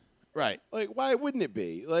Brittany. right. Like, why wouldn't it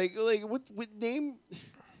be? Like what name?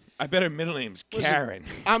 I bet her middle name's Listen, Karen.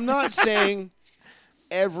 I'm not saying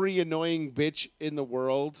every annoying bitch in the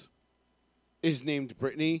world is named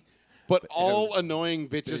Brittany, but all annoying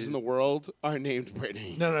bitches in the world are named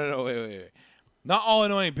Brittany. No, wait. Not all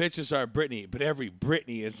annoying bitches are Brittany, but every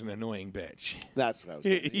Brittany is an annoying bitch. That's what I was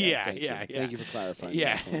getting. Yeah, Thank yeah, you. yeah. Thank you for clarifying.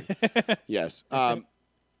 Yeah. that for me. Yes.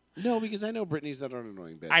 No, because I know Brittany's that aren't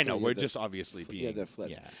annoying bitch. I know, Yeah, we're the- just obviously being. Yeah, they're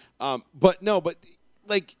flipped. Yeah. But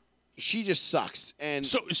like she just sucks. And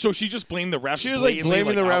So she just blamed the refs. she was like blatantly,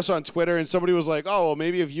 blaming the like, refs on Twitter, and somebody was like, "Oh, well,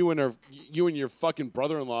 maybe if you and your fucking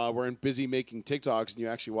brother-in-law weren't busy making TikToks and you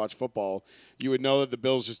actually watch football, you would know that the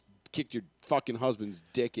Bills just kicked your fucking husband's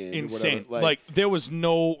dick in." Insane. Or whatever. Like there was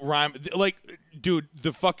no rhyme. Like, dude,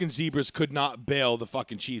 the fucking Zebras could not bail the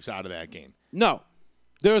fucking Chiefs out of that game. No.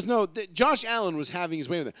 There was no. Josh Allen was having his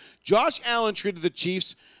way with it. Josh Allen treated the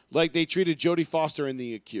Chiefs like they treated Jodie Foster and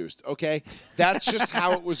The Accused, okay? That's just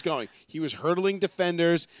how it was going. He was hurdling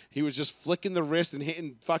defenders. He was just flicking the wrist and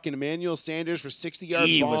hitting fucking Emmanuel Sanders for 60-yard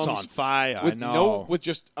He bombs. was on fire. With I know.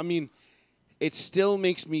 I mean, it still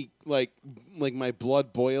makes me, like my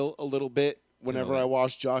blood boil a little bit whenever I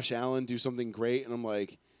watch Josh Allen do something great, and I'm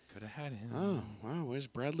like, Could have had him. oh, wow, where's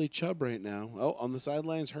Bradley Chubb right now? Oh, on the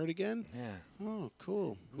sidelines, hurt again? Yeah. Oh,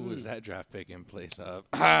 cool. Who was that draft pick in place of?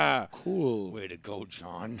 Ah, Cool. way to go,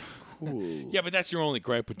 John. Cool. Yeah, but that's your only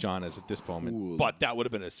gripe with John is at this moment. Cool. But that would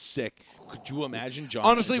have been a sick. Could you imagine John?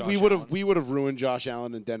 Honestly, and we Josh would Allen? have ruined Josh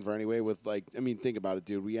Allen in Denver anyway. With think about it,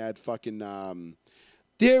 dude. We had fucking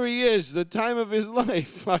there he is, the time of his life.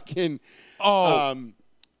 Fucking Oh,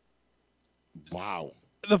 wow.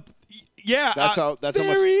 yeah. That's how there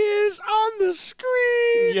much. he is on the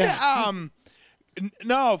screen. Yeah.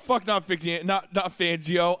 No, fuck, not Fangio. Not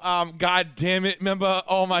Fangio. God damn it! Remember?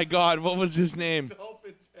 Oh my God, what was his name?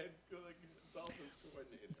 Dolphins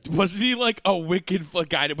coordinator. Wasn't he like a wicked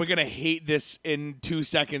guy? We're gonna hate this in 2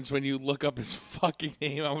 seconds when you look up his fucking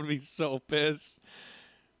name. I'm gonna be so pissed.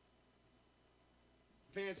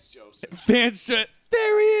 Vance Joseph.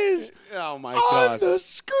 There he is Oh my on god. the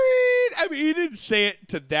screen. I mean, he didn't say it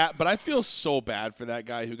to that, but I feel so bad for that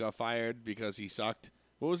guy who got fired because he sucked.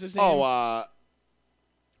 What was his name? Oh,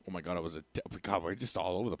 Oh my God! It was God. We're just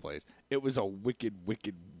all over the place. It was a wicked,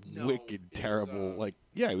 No, wicked, it terrible. was,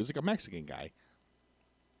 He was like a Mexican guy. It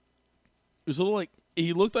was a little like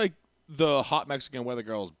he looked like the hot Mexican weather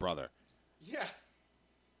girl's brother, yeah.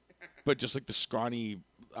 but just like the scrawny.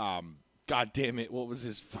 God damn it! What was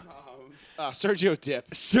his? Sergio Dip.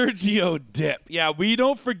 Sergio Dip. Yeah, we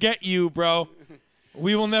don't forget you, bro.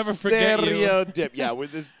 We will never forget you. Sergio Dip. Yeah,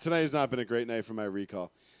 tonight has not been a great night for my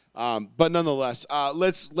recall. But nonetheless,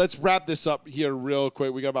 let's wrap this up here real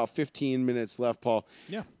quick. We got about 15 minutes left, Paul.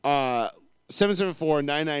 Yeah.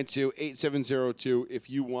 774-992-8702 if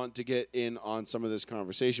you want to get in on some of this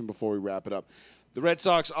conversation before we wrap it up. The Red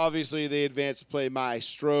Sox, obviously, they advanced to play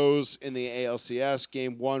Maestros in the ALCS.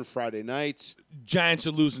 Game 1 Friday night. Giants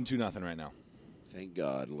are losing 2-0 right now. Thank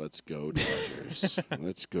God. Let's go Dodgers.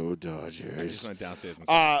 Let's go I just Dodgers. went downstairs.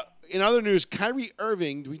 And In other news, Kyrie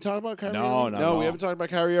Irving. Did we talk about Kyrie No, Irving? not at No, we all. haven't talked about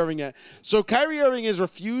Kyrie Irving yet. So Kyrie Irving has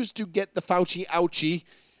refused to get the Fauci ouchie.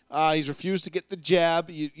 He's refused to get the jab.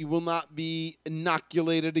 You will not be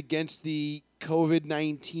inoculated against the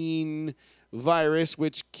COVID-19 virus,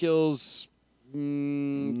 which kills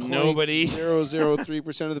Nobody.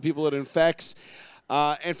 0.003% of the people it infects.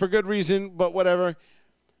 And for good reason, but whatever.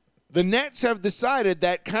 The Nets have decided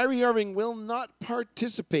that Kyrie Irving will not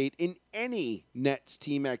participate in any Nets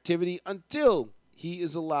team activity until he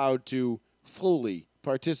is allowed to fully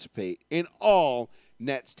participate in all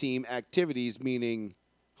Nets team activities, meaning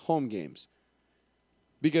home games.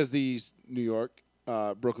 Because these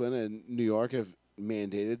Brooklyn and New York have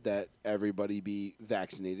mandated that everybody be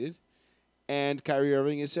vaccinated, and Kyrie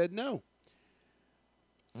Irving has said no.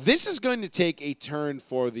 This is going to take a turn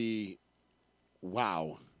for the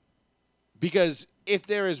wow. Because if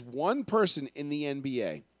there is one person in the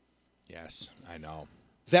NBA yes, I know.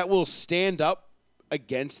 that will stand up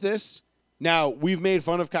against this, now we've made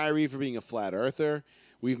fun of Kyrie for being a flat earther.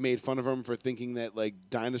 We've made fun of him for thinking that like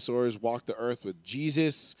dinosaurs walked the earth with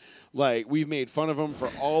Jesus. Like we've made fun of him for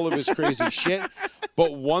all of his crazy shit.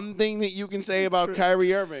 But one thing that you can say about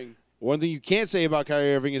Kyrie Irving, one thing you can't say about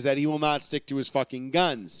Kyrie Irving is that he will not stick to his fucking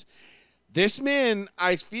guns. This man,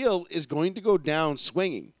 I feel, is going to go down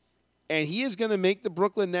swinging. And he is going to make the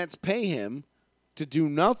Brooklyn Nets pay him to do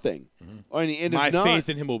nothing. Mm-hmm. And My if not, faith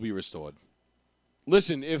in him will be restored.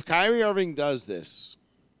 listen, if Kyrie Irving does this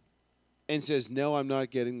and says, no, I'm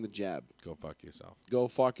not getting the jab, Go fuck yourself. go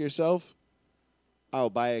fuck yourself, I'll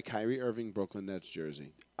buy a Kyrie Irving Brooklyn Nets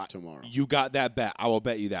jersey tomorrow. You got that bet. I will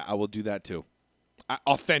bet you that. I will do that too.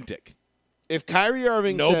 Authentic. If Kyrie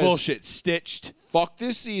Irving No says, bullshit. Stitched. fuck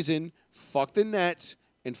this season, fuck the Nets,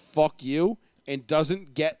 and fuck you, and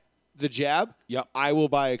doesn't get the jab, Yep. I will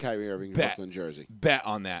buy a Kyrie Irving Bet. Brooklyn jersey. Bet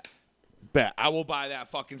on that. Bet. I will buy that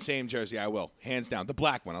fucking same jersey. I will. Hands down. The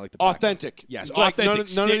black one. I like the black Authentic. one. Yes. Like authentic. none of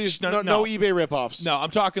Stitched. these, no eBay ripoffs. No, I'm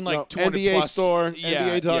talking like No, 200 NBA plus. store,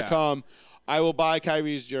 Yeah, NBA.com. I will buy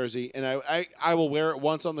Kyrie's jersey, and I will wear it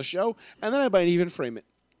once on the show, and then I might even frame it.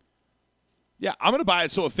 Yeah, I'm gonna buy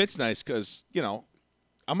it so it fits nice because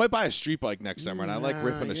I might buy a street bike next summer, and I like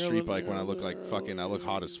ripping a you're street little- bike when I look you're like fucking. I look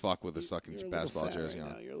hot as fuck with a You're fucking a little basketball fat jersey right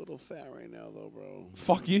on. now. You're a little fat right now, though, bro.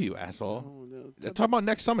 Fuck you, you asshole. Oh, no. I'm talking about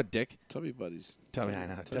next summer, dick. Tubby buddies. Tell me, I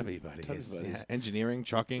know, Tubby buddies. Tubby buddies. Yeah, engineering,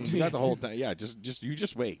 trucking, you got the whole thing. Yeah,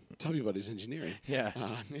 just wait. Tubby buddies engineering. Yeah.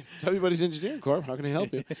 Tubby buddies engineering corp. How can I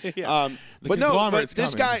help you? Yeah. The But no, but conglomerate's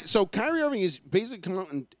this coming. guy. So Kyrie Irving has basically come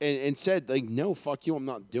out and said like, no, fuck you, I'm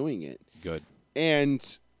not doing it. Good. And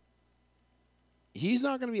he's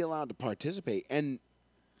not going to be allowed to participate. And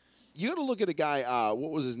you got to look at a guy.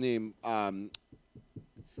 What was his name?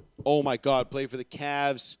 Oh my God, played for the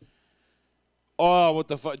Cavs. Oh, what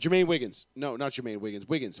the fuck? Jermaine Wiggins. No, not Jermaine Wiggins.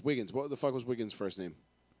 Wiggins. What the fuck was Wiggins' first name?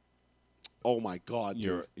 Oh my God,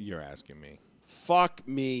 dude. You're asking me. Fuck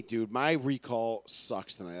me, dude. My recall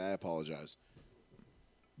sucks tonight. I apologize.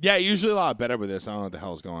 Yeah, usually a lot better with this. I don't know what the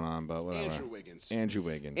hell's going on, but whatever. Andrew Wiggins. Andrew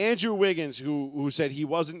Wiggins. Andrew Wiggins, who said he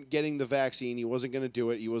wasn't getting the vaccine, he wasn't going to do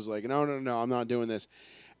it. He was like, no, I'm not doing this.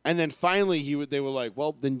 And then finally, they were like,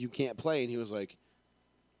 well, then you can't play. And he was like,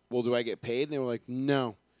 well, do I get paid? And they were like,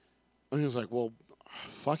 no. And he was like, well,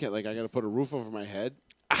 fuck it. Like, I got to put a roof over my head.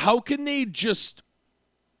 How can they just?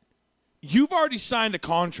 You've already signed a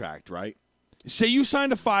contract, right? Say you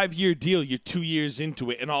signed a 5-year deal. You're 2 years into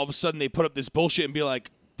it, and all of a sudden they put up this bullshit and be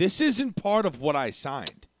like, "This isn't part of what I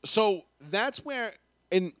signed." So that's where,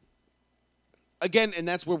 and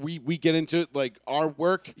that's where we get into like our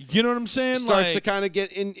work. You know what I'm saying? Starts to Like, kind of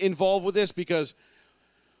get involved with this because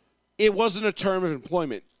it wasn't a term of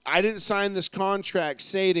employment. I didn't sign this contract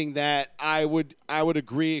stating that I would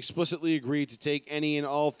explicitly agree to take any and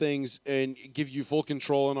all things and give you full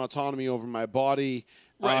control and autonomy over my body.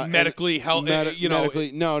 right, medically, health,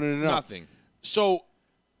 medically, no. nothing. So,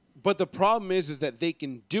 but the problem is that they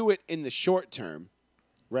can do it in the short term,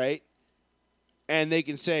 right? And they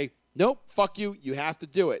can say, nope, fuck you, you have to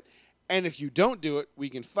do it. And if you don't do it, we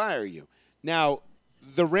can fire you. Now,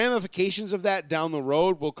 the ramifications of that down the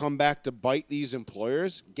road will come back to bite these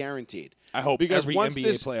employers, guaranteed. I hope because every once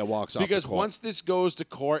NBA player walks off because the court. once this goes to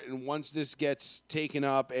court and once this gets taken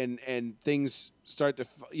up and things start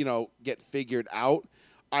to get figured out,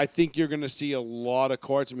 I think you're going to see a lot of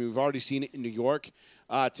courts. I mean, we've already seen it in New York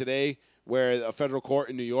today, where a federal court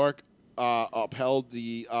in New York upheld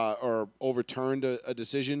or overturned a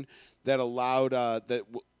decision that allowed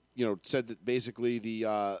said that basically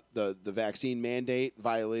the vaccine mandate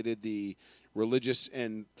violated the religious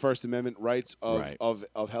and First Amendment rights of Right. of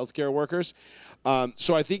healthcare workers.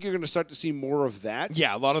 So I think you're going to start to see more of that.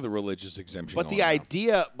 Yeah, a lot of the religious exemption. But the going on.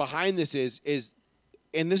 idea behind this is,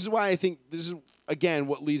 and this is why I think this is, again,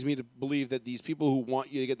 what leads me to believe that these people who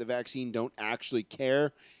want you to get the vaccine don't actually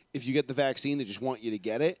care if you get the vaccine. They just want you to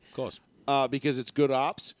get it. Of course. Because it's good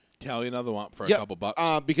ops. Tell you another one for a Yep. couple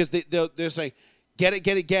bucks. Because they're saying, get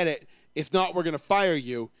it. If not, we're going to fire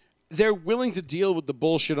you. They're willing to deal with the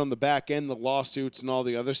bullshit on the back end, the lawsuits and all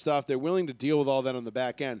the other stuff. They're willing to deal with all that on the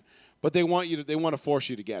back end. But they want to force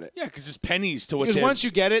you to get it. Yeah, because it's pennies to what Because they're... once you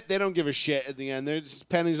get it, they don't give a shit at the end. They're just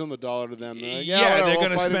pennies on the dollar to them. They're like, yeah, whatever, they're we'll going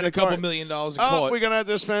to fight it spend in a couple court. $1 million in Oh, court. we're going to have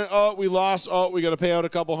to spend, oh, we lost. Oh, we got to pay out a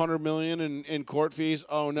couple $100 million in court fees.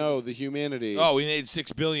 Oh, no, the humanity. Oh, we made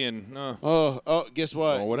 $6 billion. Oh, guess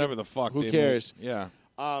what? Or whatever the fuck. Who they cares? made.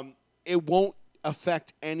 Yeah. It won't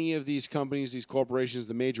affect any of these companies, these corporations,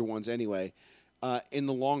 the major ones anyway, in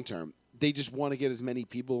the long term. They just want to get as many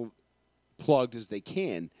people plugged as they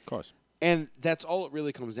can. Of course. And that's all it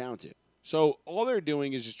really comes down to. So all they're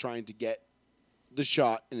doing is just trying to get the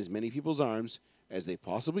shot in as many people's arms as they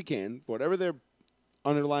possibly can, for whatever their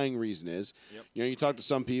underlying reason is. Yep. You know, you talk to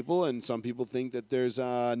some people, and some people think that there's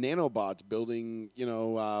nanobots building,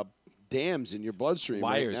 dams in your bloodstream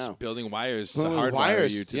right Wires. now. Building wires to Building hardwire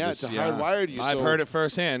wires, you to yeah, this. to hardwire you, I've so- heard it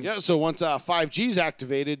firsthand. Yeah, so once 5G's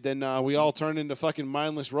activated, then we all turn into fucking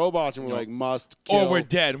mindless robots, and we're like, must kill. Or we're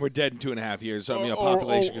dead. We're dead in 2.5 years. So,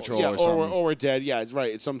 population control yeah, or something. or we're dead. Yeah, it's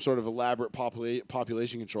right. It's some sort of elaborate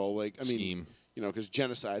population control. Like, I mean, Scheme. because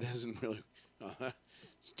genocide hasn't really.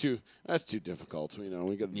 That's too difficult. We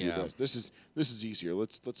got to do Yeah. this. This is easier.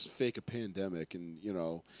 Let's fake a pandemic and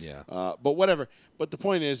Yeah. But whatever. But the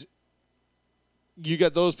point is, you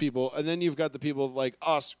got those people, and then you've got the people like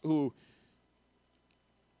us who.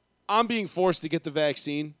 I'm being forced to get the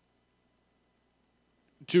vaccine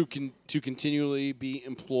to continually be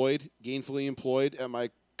employed, gainfully employed at my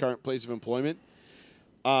current place of employment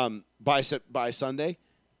by Sunday.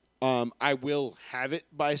 I will have it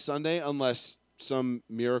by Sunday unless some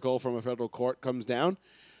miracle from a federal court comes down.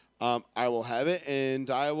 I will have it, and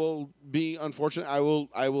I will be unfortunate. I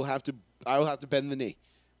will have to bend the knee.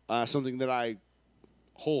 Something that I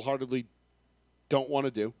wholeheartedly don't want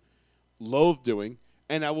to do, loathe doing,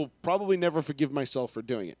 and I will probably never forgive myself for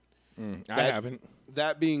doing it. I haven't.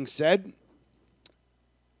 That being said,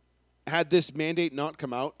 had this mandate not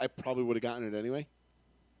come out, I probably would have gotten it anyway.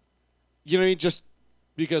 You know what I mean? Just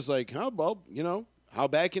because, like, how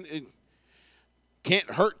bad can it? Can't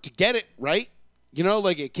hurt to get it, right?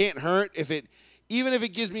 It can't hurt even if it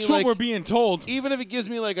gives me That's like what we're being told. even if it gives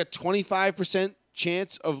me like a 25%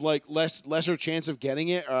 chance of like lesser chance of getting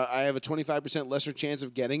it, I have a 25% lesser chance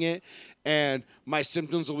of getting it, and my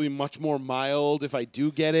symptoms will be much more mild if I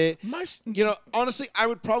do get it. Honestly, I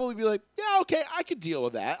would probably be like, yeah, okay, I could deal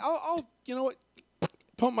with that. I'll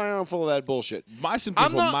pump my arm full of that bullshit. My symptoms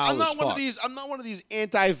were mild I'm not as one fuck. of these. I'm not one of these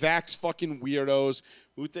anti-vax fucking weirdos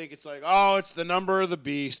who think it's like, oh, it's the number of the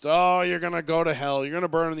beast. Oh, you're gonna go to hell. You're gonna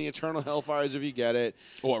burn in the eternal hellfires if you get it.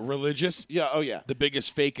 What, religious? Yeah. Oh yeah. The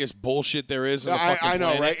biggest, fakest bullshit there is on the fucking I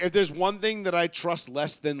know, planet. right? If there's one thing that I trust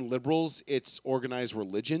less than liberals, it's organized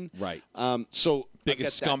religion. Right. So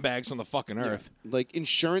Biggest I've got that. scumbags on the fucking earth. Like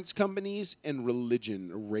insurance companies and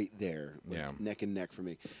religion are right there, neck and neck for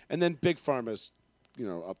me. And then big pharma's,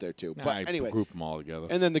 up there too. But I anyway, group them all together.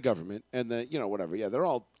 and then the government, and then whatever. Yeah, they're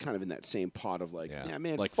all kind of in that same pot of like, yeah,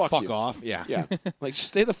 man, like fuck you. off. Yeah. Yeah, like just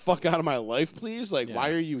stay the fuck out of my life, please. Like, Yeah. why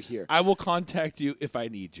are you here? I will contact you if I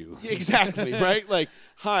need you. Exactly, right? Like,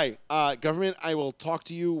 hi, government, I will talk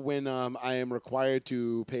to you when I am required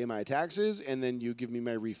to pay my taxes, and then you give me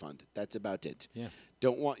my refund. That's about it. Yeah.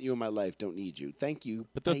 Don't want you in my life. Don't need you. Thank you.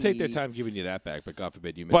 But they'll take their Bye. time giving you that back. But God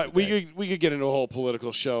forbid you miss But it we back. could get into a whole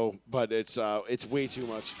political show, but it's way too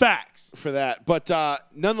much Facts. for that. But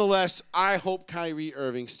nonetheless, I hope Kyrie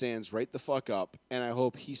Irving stands right the fuck up, and I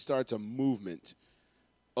hope he starts a movement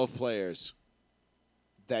of players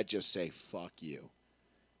that just say fuck you.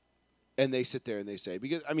 And they sit there and they say,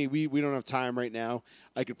 because I mean, we don't have time right now.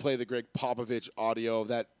 I could play the Greg Popovich audio of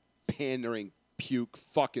that pandering puke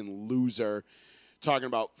fucking loser talking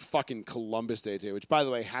about fucking Columbus Day today, which, by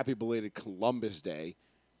the way, happy belated Columbus Day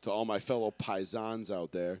to all my fellow paisans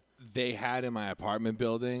out there. They had in my apartment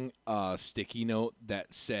building a sticky note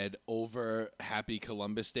that said over Happy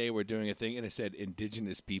Columbus Day, we're doing a thing, and it said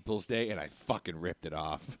Indigenous Peoples Day, and I fucking ripped it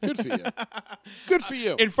off. Good for you. Good for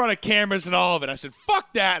you. In front of cameras and all of it. I said,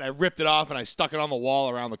 fuck that. And I ripped it off, and I stuck it on the wall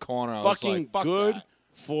around the corner. I was Fucking like, fuck good that.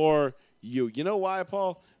 for you. You know why,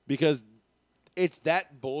 Paul? Because it's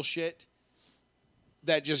that bullshit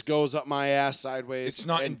that just goes up my ass sideways. It's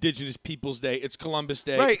not Indigenous Peoples Day. It's Columbus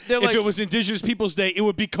Day. Right, they're if like- it was Indigenous Peoples Day, it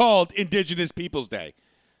would be called Indigenous Peoples Day.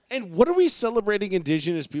 And what are we celebrating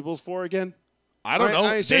Indigenous peoples for again? I don't know.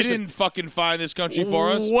 They seriously- didn't fucking find this country for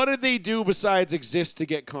us. What did they do besides exist to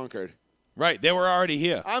get conquered? Right. They were already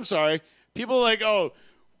here. I'm sorry. People are like, oh,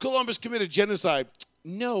 Columbus committed genocide.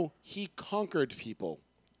 No, he conquered people.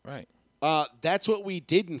 Right. That's what we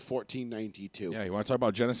did in 1492. Yeah, you want to talk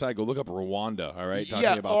about genocide? Go look up Rwanda, all right? Talking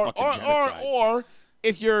Yeah, about fucking genocide. or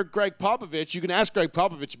if you're Greg Popovich, you can ask Greg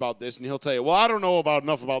Popovich about this, and he'll tell you, well, I don't know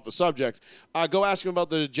enough about the subject. Go ask him about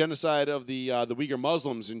the genocide of the Uyghur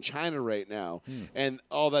Muslims in China right now, and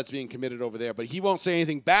all that's being committed over there. But he won't say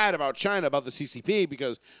anything bad about China, about the CCP,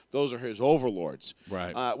 because those are his overlords.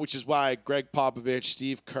 Right. Which is why Greg Popovich,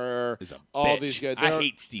 Steve Kerr, Is a all bitch. these guys. I they're-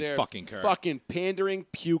 hate Steve they're fucking Kerr. Fucking pandering,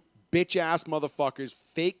 puke, bitch-ass motherfuckers,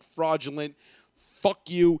 fake, fraudulent. Fuck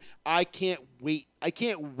you. I can't wait. I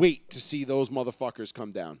can't wait to see those motherfuckers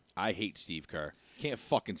come down. I hate Steve Kerr. Can't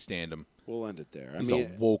fucking stand him. We'll end it there. I He's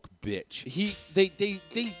mean, a woke bitch.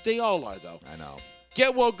 they all are, though. I know.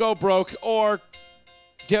 Get woke, go broke, or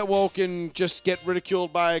get woke and just get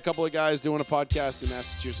ridiculed by a couple of guys doing a podcast in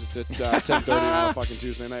Massachusetts at 10:30 on a fucking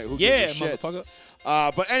Tuesday night. Who Yeah, gives a shit? motherfucker.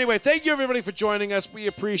 But anyway, thank you everybody for joining us. We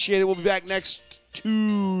appreciate it. We'll be back next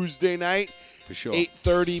Tuesday night. For sure.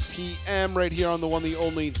 8:30 p.m. right here on the one, the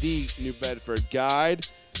only, the New Bedford Guide.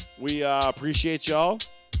 We appreciate y'all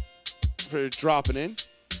for dropping in.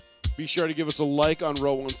 Be sure to give us a like on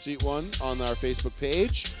Row 1 Seat 1 on our Facebook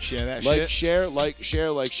page. Share that Like, shit. share, like, share,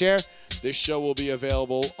 like, share. This show will be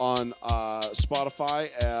available on Spotify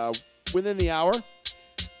within the hour.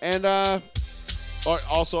 And or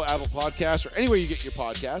also Apple Podcasts or anywhere you get your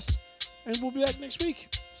podcasts. And we'll be back next week.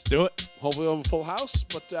 Let's do it. Hopefully we'll have a full house.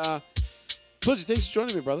 But Pussy, thanks for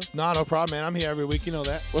joining me, brother. No problem, man. I'm here every week. You know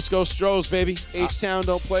that. Let's go Stros, baby. H-Town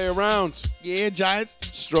don't play around. Yeah, Giants.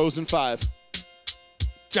 Stros in 5.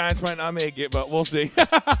 Giants might not make it, but we'll see.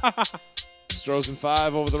 Stros in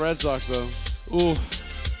 5 over the Red Sox, though. Ooh.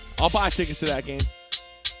 I'll buy tickets to that game.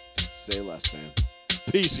 Say less, fam.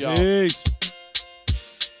 Peace, y'all. Peace.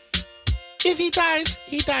 If he dies,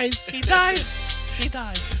 he dies. He dies. He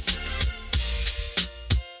dies.